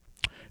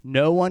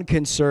 no one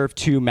can serve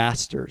two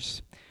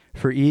masters,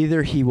 for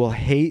either he will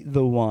hate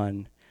the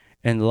one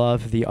and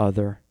love the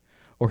other,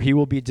 or he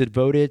will be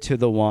devoted to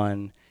the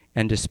one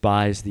and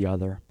despise the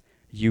other.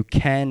 You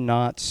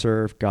cannot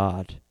serve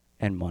God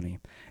and money.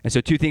 And so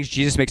two things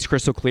Jesus makes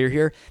crystal clear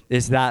here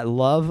is that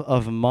love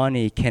of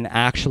money can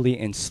actually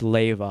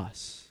enslave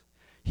us.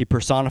 He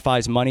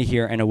personifies money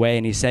here in a way,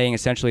 and he's saying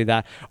essentially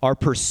that our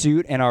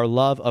pursuit and our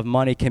love of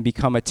money can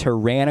become a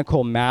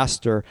tyrannical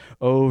master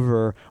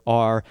over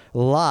our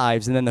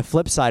lives. And then the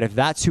flip side, if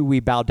that's who we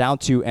bow down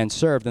to and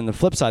serve, then the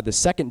flip side, the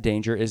second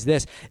danger is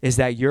this, is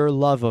that your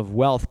love of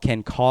wealth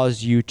can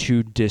cause you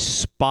to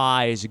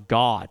despise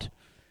God.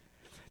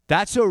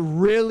 That's a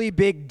really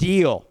big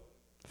deal,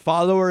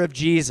 follower of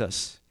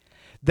Jesus.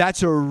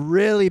 That's a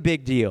really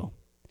big deal.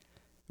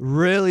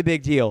 Really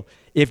big deal.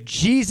 If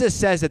Jesus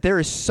says that there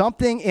is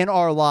something in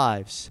our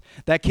lives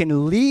that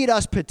can lead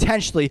us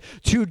potentially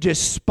to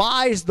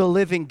despise the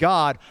living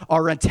God,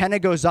 our antenna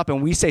goes up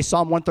and we say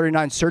Psalm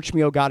 139, search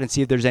me, O God, and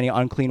see if there's any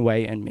unclean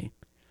way in me,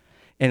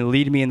 and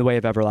lead me in the way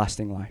of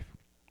everlasting life.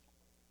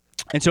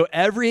 And so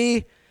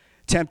every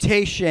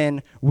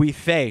temptation we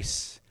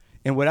face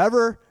in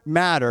whatever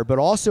matter, but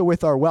also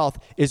with our wealth,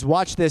 is,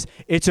 watch this,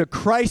 it's a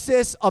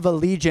crisis of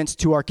allegiance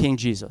to our King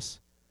Jesus.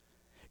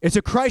 It's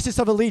a crisis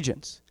of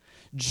allegiance.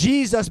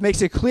 Jesus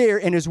makes it clear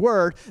in his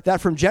word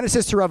that from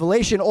Genesis to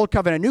Revelation, Old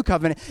Covenant, New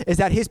Covenant, is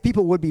that his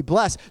people would be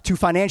blessed to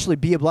financially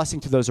be a blessing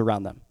to those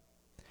around them.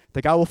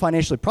 That God will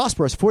financially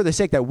prosper us for the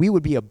sake that we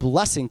would be a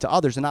blessing to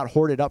others and not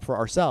hoard it up for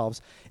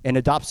ourselves and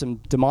adopt some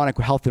demonic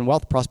health and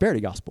wealth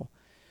prosperity gospel.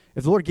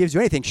 If the Lord gives you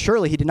anything,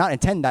 surely he did not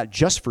intend that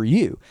just for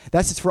you.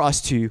 That's just for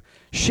us to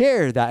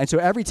share that. And so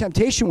every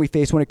temptation we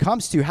face when it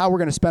comes to how we're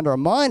going to spend our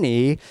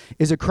money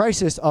is a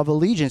crisis of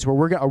allegiance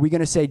where are we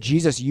going to say,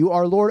 Jesus, you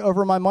are Lord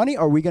over my money?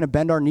 Or are we going to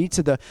bend our knee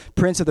to the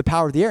prince of the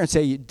power of the air and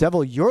say,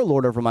 devil, you're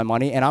Lord over my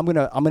money, and I'm going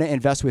to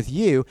invest with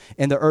you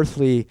in the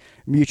earthly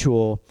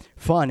mutual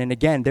fund? And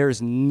again,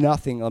 there's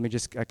nothing, let me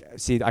just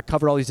see, I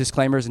covered all these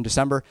disclaimers in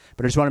December,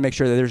 but I just want to make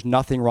sure that there's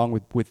nothing wrong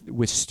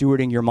with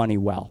stewarding your money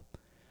well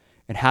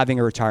and having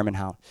a retirement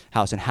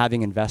house and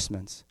having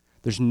investments.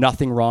 There's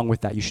nothing wrong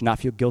with that. You should not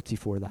feel guilty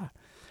for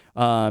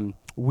that.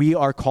 We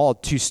are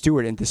called to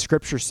steward, and the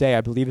scriptures say,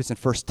 I believe it's in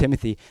 1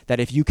 Timothy, that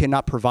if you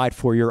cannot provide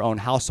for your own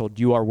household,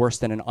 you are worse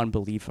than an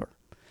unbeliever.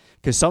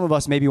 Because some of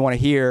us maybe want to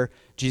hear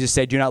Jesus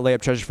say, do not lay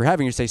up treasures for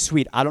heaven. You say,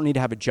 sweet, I don't need to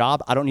have a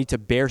job. I don't need to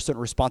bear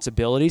certain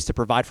responsibilities to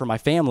provide for my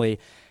family.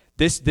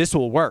 This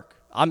will work.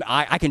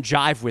 I can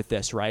jive with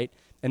this, right?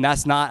 And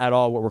that's not at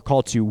all what we're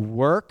called to.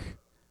 Work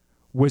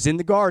was in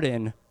the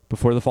garden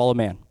before the fall of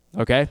man.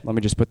 Okay? Let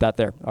me just put that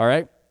there. All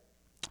right?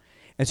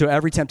 And so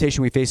every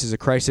temptation we face is a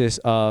crisis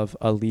of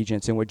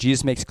allegiance. And what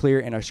Jesus makes clear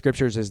in our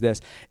scriptures is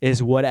this,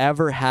 is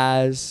whatever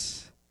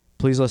has,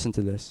 please listen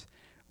to this,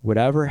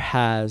 whatever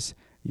has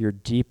your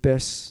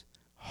deepest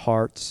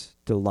heart's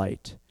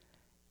delight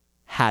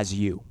has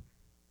you,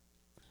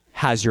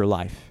 has your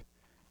life,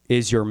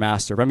 is your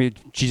master. I mean,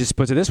 Jesus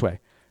puts it this way,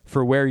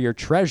 for where your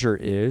treasure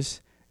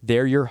is,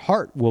 there your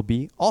heart will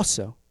be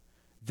also.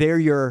 There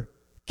your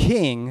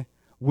king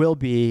will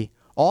be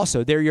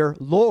also. There your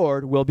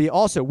Lord will be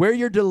also. Where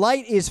your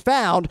delight is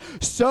found,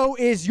 so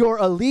is your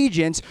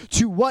allegiance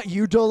to what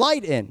you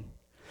delight in.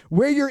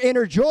 Where your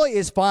inner joy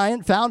is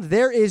found,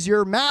 there is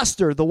your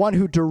master, the one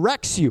who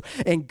directs you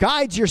and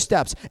guides your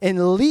steps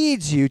and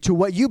leads you to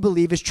what you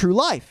believe is true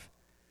life.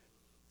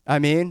 I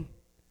mean,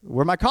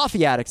 where my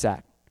coffee addicts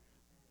at?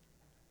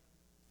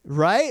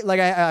 Right? Like,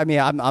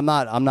 I'm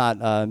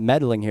not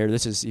meddling here.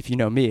 This is, if you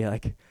know me,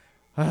 like,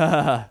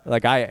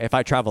 if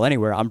I travel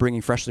anywhere, I'm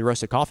bringing freshly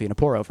roasted coffee and a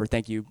pour over.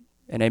 Thank you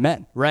and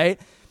amen.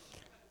 Right?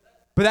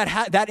 But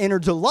that inner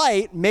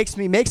delight makes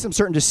me make some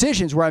certain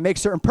decisions where I make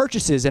certain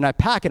purchases and I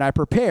pack and I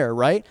prepare.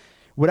 Right?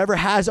 Whatever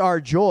has our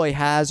joy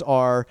has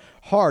our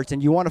heart.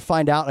 And you want to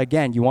find out,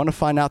 again, you want to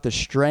find out the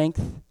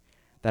strength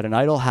that an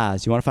idol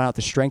has. You want to find out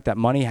the strength that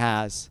money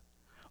has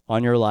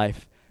on your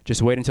life.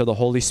 Just wait until the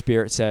Holy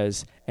Spirit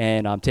says,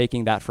 and I'm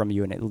taking that from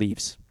you, and it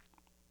leaves.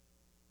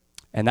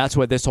 And that's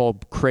what this whole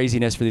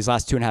craziness for these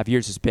last 2.5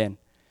 years has been,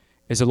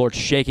 is the Lord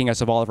shaking us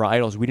of all of our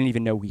idols we didn't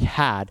even know we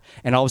had,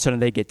 and all of a sudden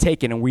they get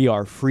taken and we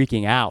are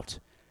freaking out.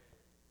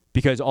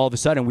 Because all of a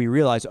sudden we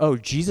realize, oh,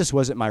 Jesus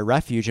wasn't my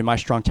refuge and my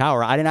strong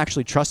tower. I didn't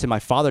actually trust in my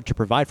Father to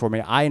provide for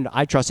me.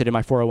 I trusted in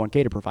my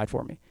 401k to provide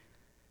for me.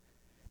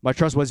 My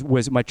trust was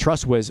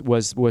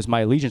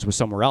my allegiance was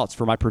somewhere else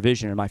for my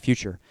provision and my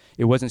future.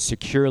 It wasn't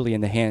securely in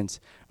the hands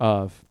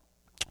of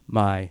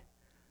my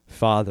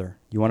Father.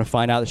 You want to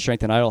find out the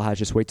strength an idol has,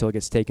 just wait till it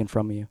gets taken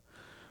from you.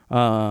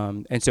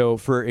 And so,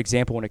 for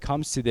example, when it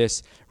comes to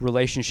this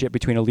relationship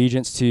between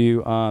allegiance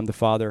to the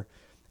Father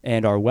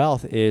and our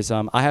wealth is,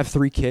 I have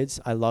 3 kids.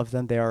 I love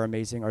them. They are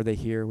amazing. Are they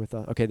here with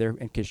us? Okay, they're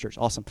in kids' church.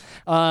 Awesome.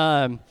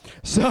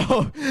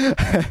 So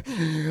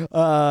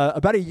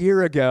about a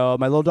year ago,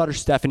 my little daughter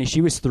Stephanie,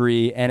 she was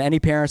 3, and any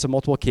parents of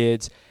multiple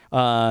kids,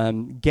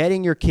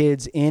 getting your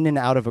kids in and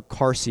out of a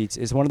car seats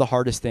is one of the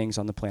hardest things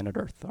on the planet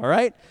Earth, all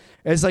right?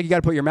 It's like you got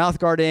to put your mouth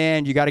guard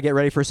in, you got to get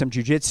ready for some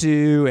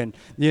jujitsu and,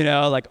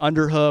 like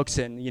underhooks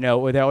and,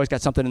 they always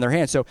got something in their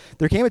hands. So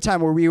there came a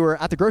time where we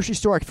were at the grocery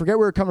store. I forget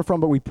where we were coming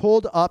from, but we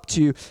pulled up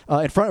to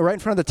right in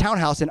front of the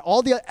townhouse, and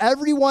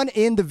everyone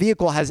in the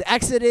vehicle has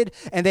exited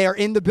and they are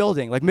in the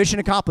building, like mission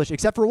accomplished,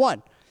 except for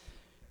one.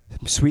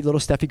 Sweet little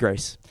Steffi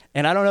Grace.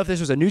 And I don't know if this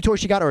was a new toy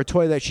she got or a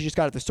toy that she just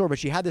got at the store, but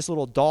she had this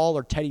little doll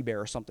or teddy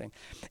bear or something.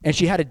 And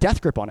she had a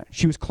death grip on it.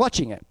 She was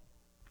clutching it.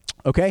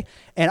 Okay?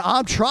 And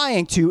I'm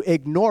trying to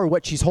ignore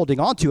what she's holding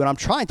on to, and I'm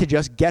trying to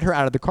just get her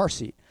out of the car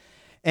seat.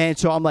 And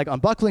so I'm like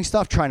unbuckling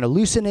stuff, trying to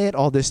loosen it,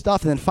 all this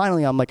stuff. And then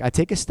finally I'm like, I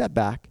take a step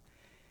back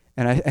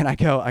and I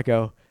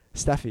go,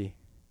 Steffi,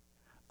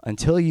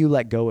 until you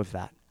let go of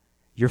that,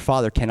 your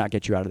Father cannot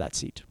get you out of that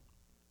seat.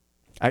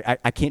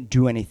 I can't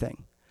do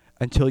anything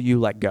until you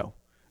let go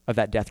of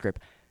that death grip.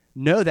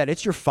 Know that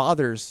it's your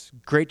Father's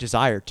great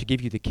desire to give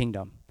you the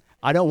kingdom.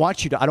 I don't want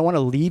to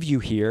leave you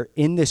here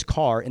in this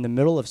car in the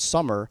middle of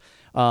summer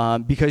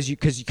because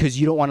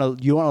you don't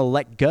want to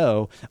let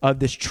go of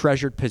this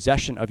treasured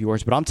possession of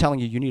yours. But I'm telling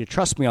you, you need to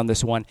trust me on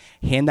this one.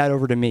 Hand that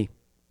over to me,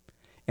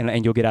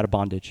 and you'll get out of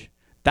bondage.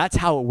 That's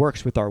how it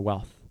works with our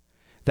wealth.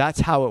 That's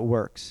how it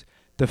works.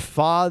 The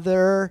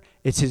Father,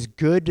 it's his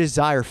good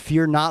desire.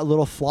 Fear not,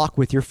 little flock,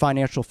 with your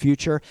financial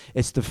future.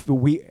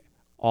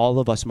 All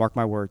of us, mark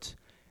my words,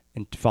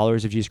 and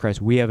followers of Jesus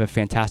Christ, we have a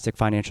fantastic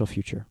financial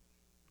future.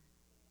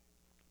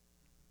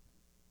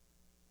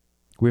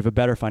 We have a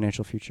better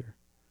financial future,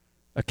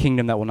 a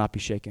kingdom that will not be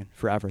shaken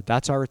forever.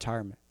 That's our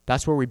retirement.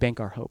 That's where we bank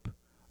our hope,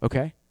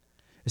 okay?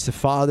 It's the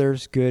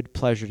Father's good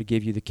pleasure to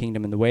give you the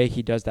kingdom, and the way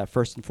he does that,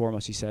 first and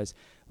foremost, he says,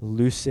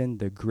 loosen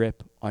the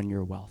grip on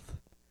your wealth.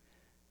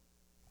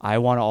 I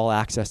want all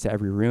access to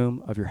every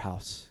room of your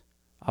house.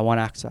 I want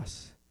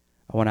access.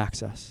 I want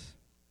access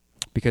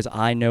because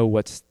I know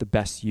what's the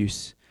best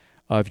use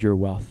of your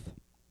wealth.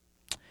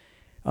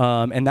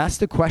 And that's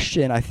the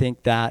question I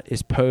think that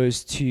is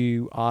posed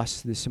to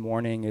us this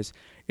morning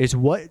is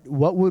what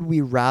would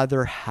we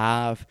rather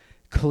have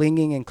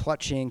clinging and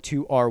clutching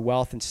to our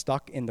wealth and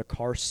stuck in the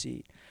car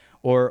seat,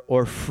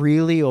 or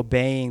freely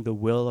obeying the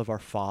will of our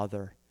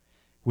Father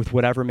with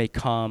whatever may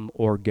come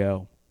or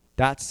go?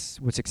 That's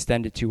what's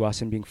extended to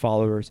us in being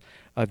followers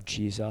of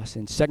Jesus.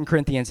 And 2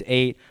 Corinthians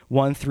 8,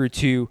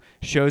 1-2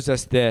 shows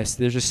us this.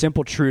 There's a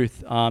simple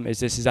truth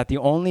is that the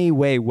only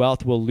way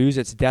wealth will lose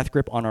its death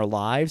grip on our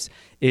lives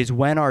is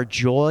when our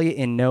joy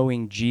in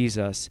knowing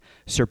Jesus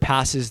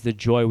surpasses the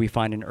joy we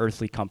find in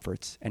earthly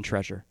comforts and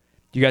treasure.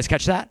 Do you guys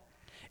catch that?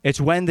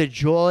 It's when the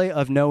joy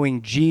of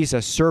knowing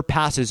Jesus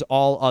surpasses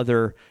all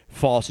other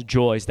false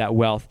joys that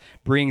wealth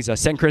brings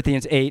us. 2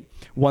 Corinthians 8,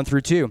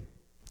 1-2.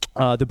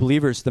 The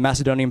believers, the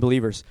Macedonian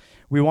believers.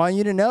 We want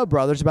you to know,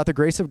 brothers, about the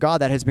grace of God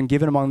that has been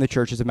given among the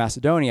churches of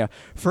Macedonia.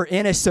 For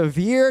in a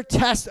severe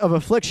test of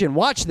affliction,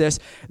 watch this,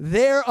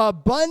 their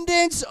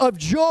abundance of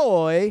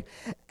joy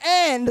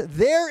and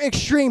their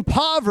extreme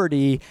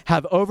poverty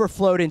have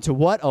overflowed into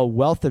what? A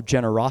wealth of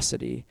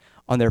generosity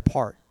on their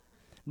part.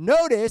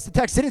 Notice the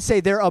text didn't say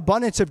their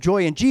abundance of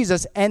joy in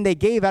Jesus and they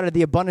gave out of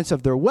the abundance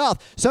of their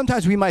wealth.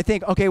 Sometimes we might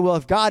think, okay, well,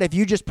 if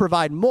you just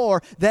provide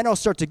more, then I'll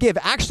start to give.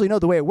 Actually, no,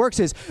 the way it works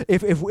is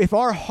if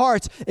our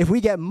hearts, if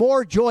we get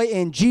more joy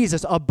in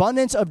Jesus,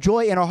 abundance of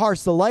joy in our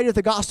hearts, the light of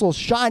the gospel is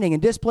shining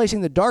and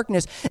displacing the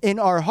darkness in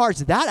our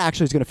hearts, that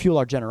actually is going to fuel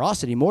our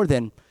generosity more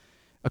than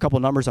a couple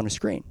numbers on a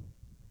screen.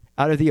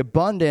 Out of the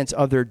abundance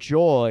of their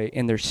joy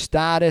in their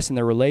status and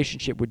their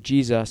relationship with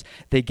Jesus,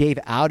 they gave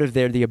out of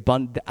the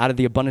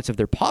abundance of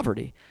their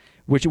poverty,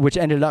 which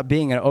ended up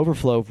being an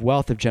overflow of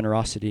wealth of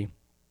generosity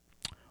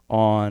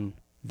on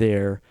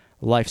their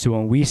life. So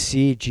when we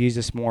see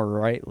Jesus more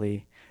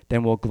rightly,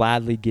 then we'll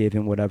gladly give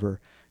in whatever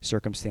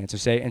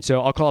circumstance. And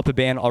so I'll call up the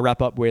band. I'll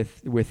wrap up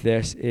with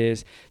this.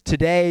 Is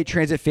today,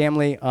 Transit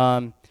family,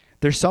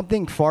 there's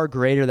something far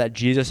greater that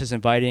Jesus is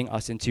inviting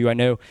us into. I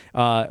know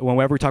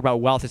whenever we talk about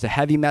wealth, it's a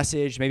heavy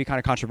message, maybe kind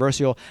of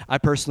controversial. I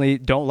personally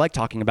don't like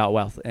talking about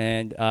wealth.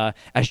 And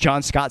as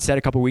John Scott said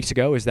a couple weeks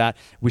ago, is that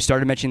we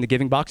started mentioning the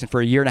giving box. And for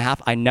a year and a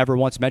half, I never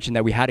once mentioned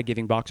that we had a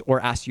giving box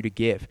or asked you to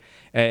give.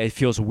 It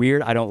feels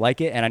weird. I don't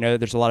like it. And I know that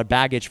there's a lot of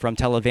baggage from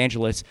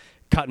televangelists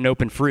cutting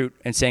open fruit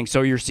and saying,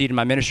 sow your seed in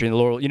my ministry, and the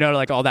Lord,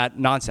 like all that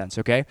nonsense,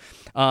 okay?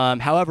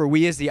 However,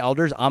 we as the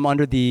elders, I'm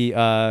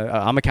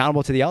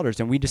accountable to the elders,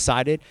 and we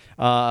decided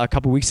a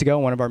couple weeks ago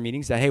in one of our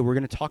meetings that, hey, we're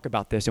going to talk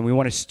about this, and we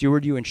want to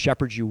steward you and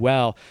shepherd you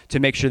well to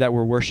make sure that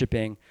we're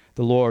worshiping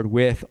the Lord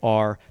with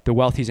the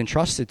wealth he's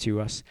entrusted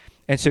to us.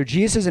 And so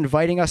Jesus is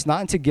inviting us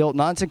not into guilt,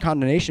 not into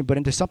condemnation, but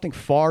into something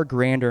far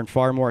grander and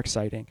far more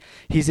exciting.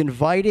 He's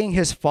inviting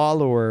his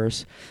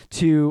followers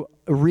to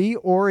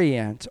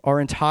reorient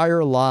our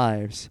entire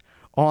lives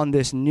on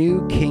this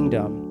new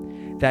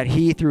kingdom that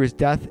he, through his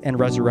death and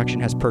resurrection,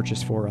 has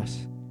purchased for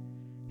us.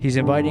 He's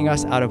inviting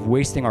us out of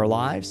wasting our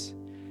lives.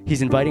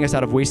 He's inviting us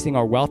out of wasting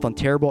our wealth on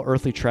terrible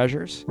earthly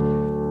treasures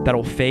that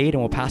will fade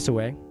and will pass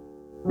away.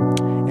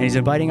 And he's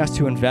inviting us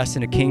to invest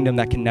in a kingdom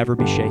that can never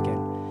be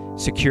shaken,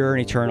 secure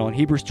and eternal. And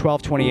Hebrews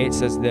 12:28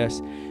 says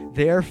this,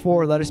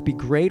 therefore, let us be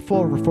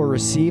grateful for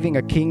receiving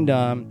a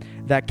kingdom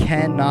that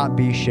cannot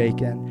be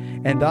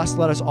shaken. And thus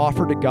let us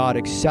offer to God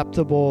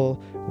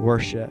acceptable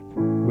worship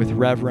with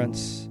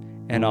reverence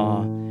and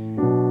awe.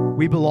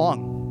 We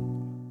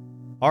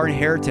belong. Our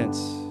inheritance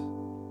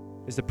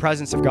is the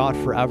presence of God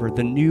forever,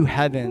 the new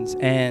heavens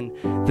and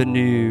the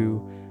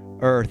new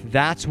earth.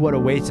 That's what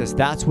awaits us.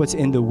 That's what's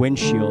in the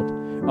windshield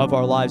of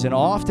our lives. And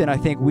often I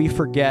think we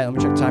forget, let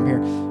me check the time here,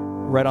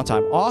 right on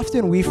time.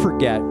 Often we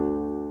forget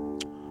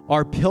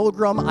our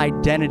pilgrim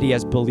identity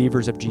as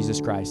believers of Jesus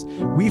Christ.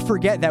 We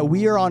forget that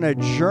we are on a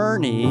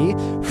journey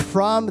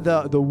from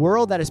the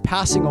world that is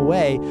passing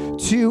away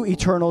to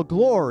eternal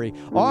glory.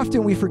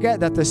 Often we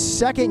forget that the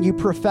second you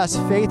profess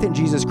faith in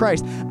Jesus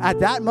Christ, at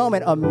that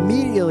moment,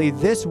 immediately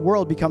this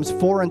world becomes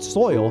foreign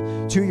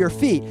soil to your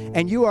feet,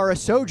 and you are a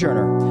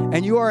sojourner,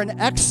 and you are an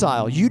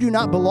exile. You do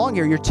not belong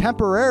here. You're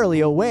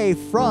temporarily away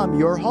from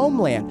your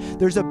homeland.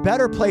 There's a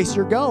better place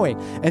you're going.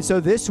 And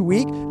so this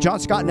week, John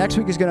Scott next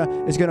week is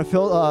gonna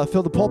fill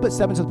the pulpit,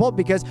 step into the pulpit,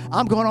 because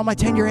I'm going on my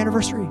 10-year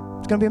anniversary.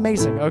 It's going to be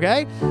amazing,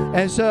 okay?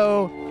 And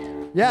so,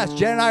 yes,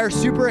 Jen and I are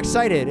super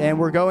excited, and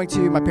we're going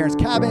to my parents'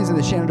 cabins in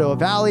the Shenandoah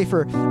Valley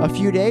for a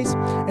few days,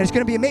 and it's going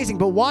to be amazing.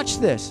 But watch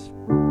this.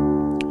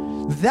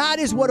 That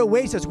is what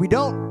awaits us. We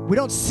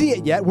don't see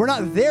it yet. We're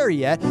not there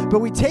yet,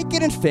 but we take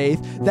it in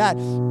faith that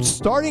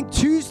starting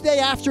Tuesday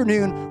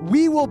afternoon,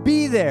 we will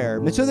be there.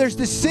 And so there's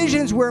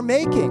decisions we're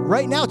making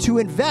right now to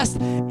invest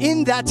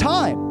in that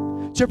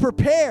time, to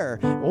prepare.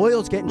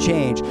 Oil's getting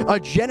changed.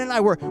 Jen and I,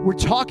 we're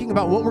talking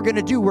about what we're going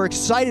to do. We're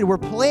excited. We're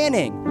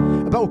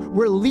planning. about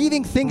we're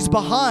leaving things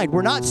behind.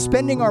 We're not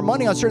spending our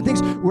money on certain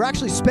things. We're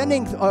actually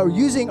spending or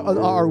using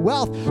our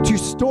wealth to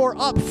store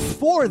up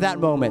for that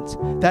moment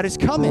that is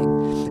coming.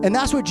 And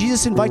that's what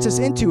Jesus invites us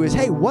into is,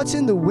 hey, what's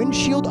in the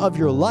windshield of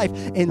your life?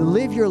 And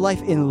live your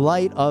life in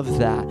light of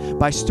that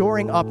by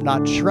storing up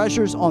not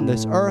treasures on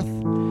this earth,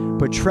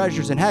 but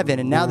treasures in heaven.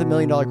 And now the $1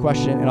 million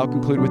question, and I'll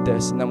conclude with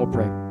this, and then we'll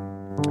pray.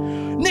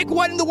 Nick,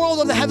 what in the world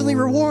are the heavenly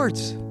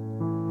rewards?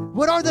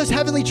 What are those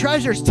heavenly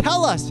treasures?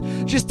 Tell us.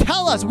 Just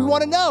tell us. We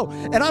want to know.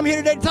 And I'm here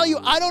today to tell you,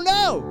 I don't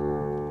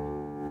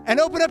know. And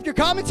open up your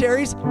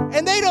commentaries,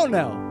 and they don't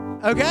know.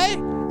 Okay?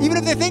 Even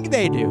if they think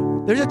they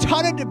do. There's a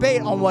ton of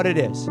debate on what it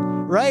is,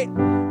 right?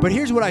 But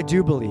here's what I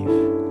do believe.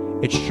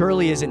 It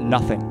surely isn't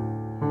nothing.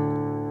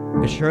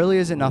 It surely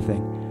isn't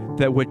nothing.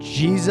 That what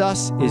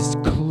Jesus is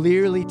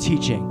clearly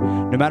teaching,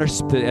 no matter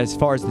as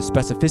far as the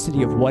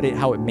specificity of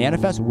how it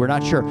manifests, we're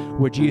not sure.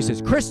 What Jesus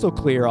is crystal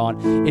clear on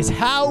is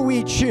how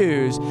we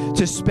choose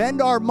to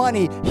spend our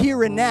money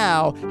here and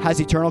now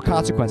has eternal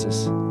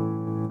consequences.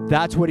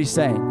 That's what he's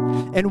saying.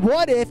 And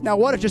what if,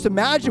 just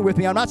imagine with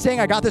me, I'm not saying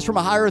I got this from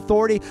a higher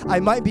authority, I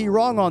might be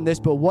wrong on this,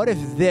 but what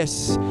if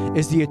this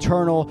is the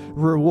eternal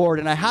reward?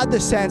 And I had the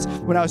sense,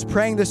 when I was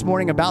praying this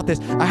morning about this,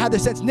 I had the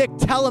sense, Nick,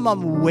 tell him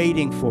I'm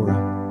waiting for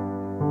him.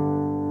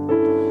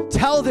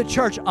 Tell the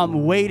church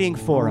I'm waiting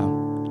for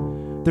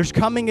him. There's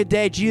coming a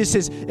day,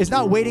 Jesus is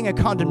not waiting in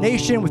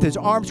condemnation with his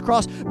arms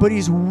crossed, but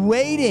he's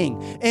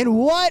waiting. And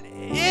what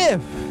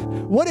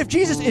if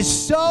Jesus is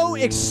so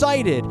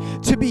excited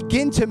to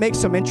begin to make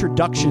some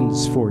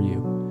introductions for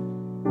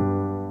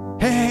you?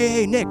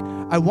 Hey, Nick,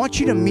 I want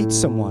you to meet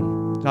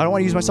someone. I don't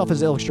want to use myself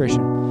as an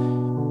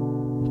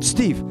illustration.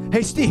 Steve,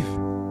 hey, Steve.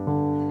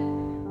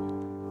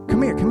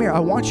 Come here. I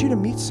want you to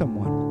meet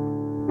someone.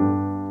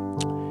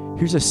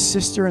 Here's a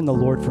sister in the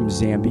Lord from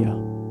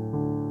Zambia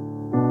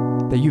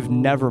that you've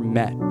never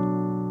met.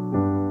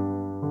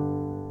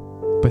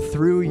 But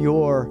through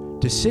your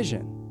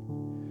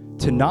decision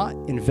to not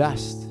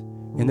invest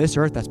in this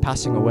earth that's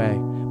passing away,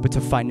 but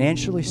to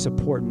financially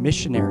support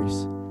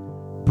missionaries,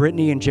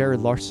 Brittany and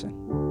Jared Larson,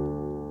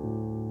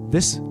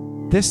 this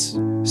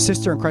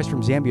sister in Christ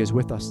from Zambia is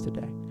with us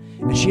today.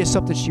 And she has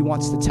something she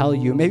wants to tell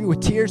you. Maybe with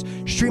tears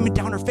streaming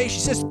down her face, she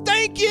says,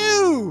 thank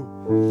you,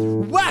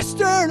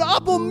 Western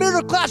upper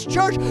middle class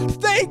church.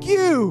 Thank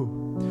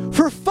you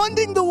for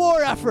funding the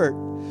war effort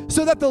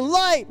so that the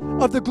light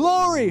of the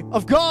glory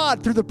of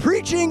God through the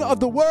preaching of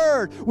the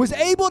word was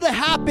able to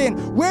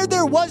happen where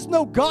there was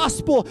no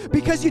gospel,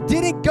 because you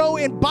didn't go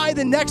and buy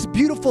the next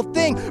beautiful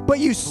thing, but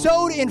you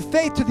sowed in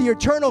faith to the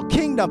eternal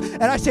kingdom.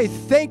 And I say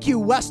thank you,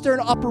 Western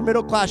upper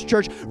middle class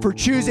church, for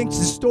choosing to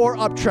store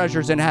up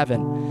treasures in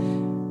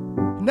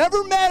heaven.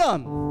 Never met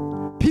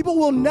them. People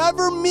will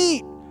never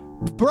meet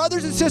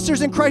brothers and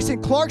sisters in Christ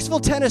in Clarksville,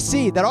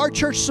 Tennessee, that our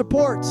church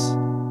supports,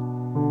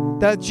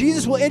 that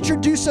Jesus will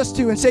introduce us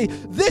to and say,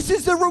 this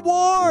is the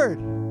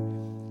reward.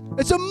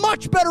 It's a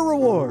much better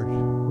reward.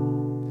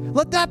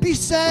 Let that be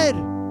said.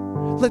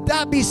 Let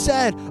that be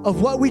said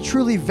of what we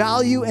truly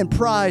value and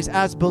prize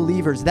as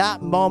believers.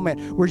 That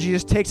moment where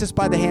Jesus takes us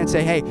by the hand and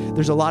say, hey,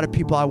 there's a lot of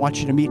people I want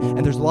you to meet,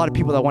 and there's a lot of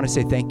people that want to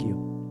say thank you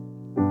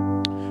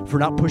for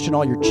not pushing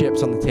all your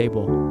chips on the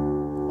table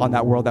on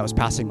that world that was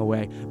passing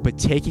away, but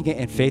taking it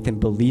in faith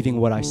and believing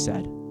what I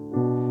said.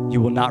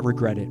 You will not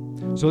regret it.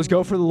 So let's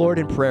go for the Lord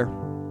in prayer.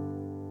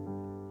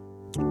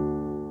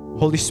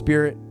 Holy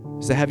Spirit,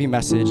 it's a heavy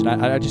message, and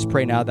I just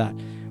pray now that,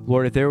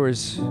 Lord, if there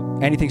was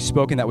anything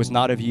spoken that was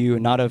not of you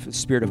and not of the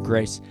Spirit of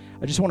grace,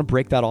 I just want to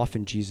break that off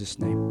in Jesus'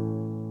 name.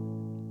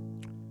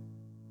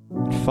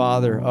 And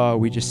Father,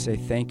 we just say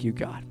thank you,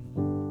 God.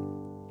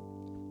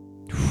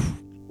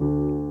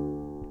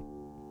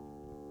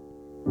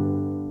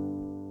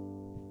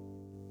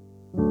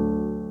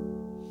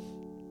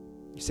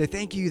 Say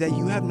thank you that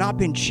you have not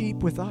been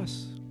cheap with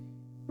us.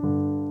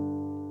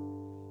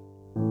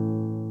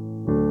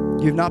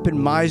 You have not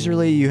been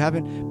miserly. You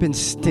haven't been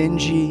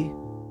stingy.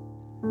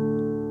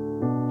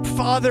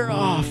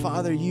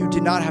 Father, you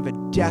did not have a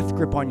death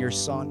grip on your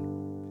son.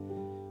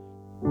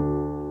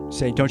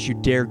 Saying, don't you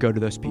dare go to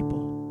those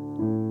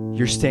people.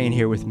 You're staying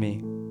here with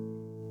me.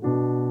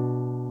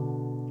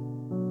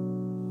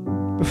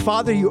 But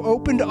Father, you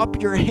opened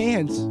up your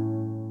hands.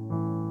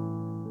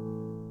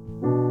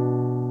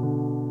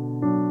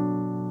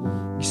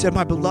 You said,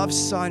 my beloved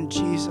son,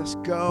 Jesus,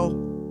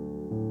 go.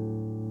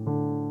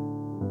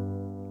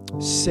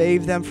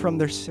 Save them from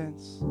their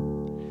sins.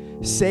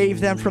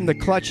 Save them from the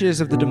clutches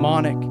of the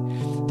demonic.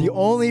 The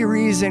only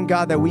reason,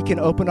 God, that we can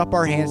open up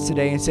our hands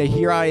today and say,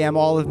 here I am,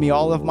 all of me,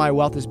 all of my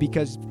wealth, is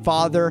because,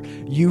 Father,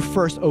 you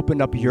first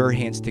opened up your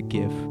hands to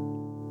give.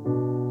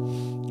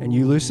 And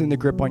you loosened the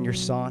grip on your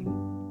son.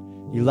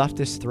 You left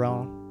his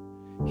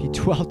throne. He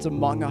dwelt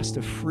among us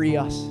to free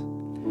us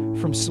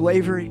from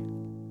slavery,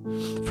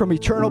 from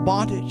eternal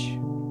bondage.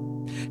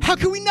 How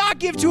can we not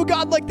give to a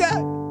God like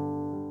that?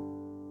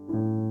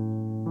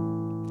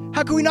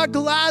 How can we not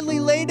gladly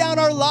lay down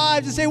our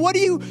lives and say, what do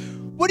you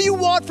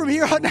want from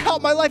here on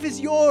out? My life is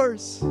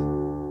yours.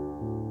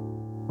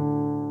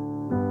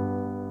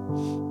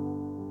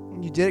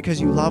 And you You did it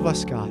because you love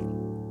us, God.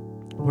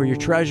 Where your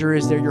treasure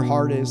is, there your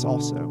heart is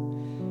also.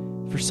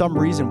 For some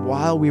reason,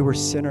 while we were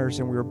sinners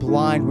and we were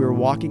blind, we were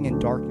walking in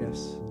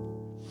darkness,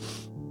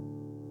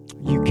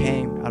 you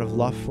came out of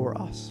love for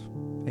us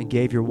and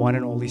gave your one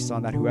and only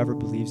Son, that whoever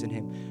believes in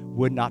him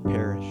would not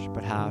perish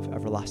but have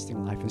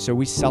everlasting life. And so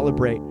we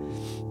celebrate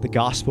the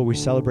gospel. We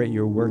celebrate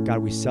your work, God.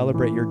 We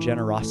celebrate your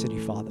generosity,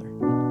 Father,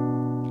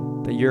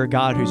 that you're a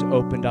God who's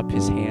opened up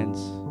his hands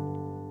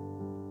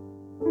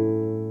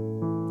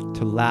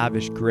to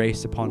lavish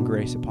grace upon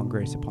grace upon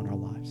grace upon our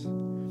lives.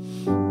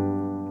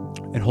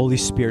 And Holy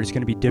Spirit, it's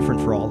going to be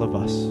different for all of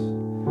us.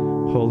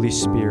 Holy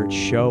Spirit,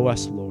 show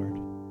us, Lord,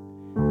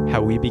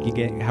 how we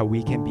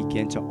can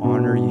begin to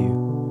honor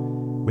you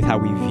with how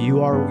we view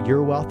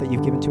your wealth that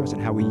you've given to us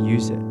and how we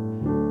use it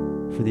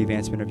for the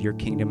advancement of your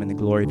kingdom and the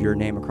glory of your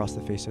name across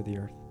the face of the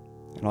earth.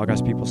 And all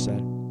God's people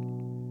said,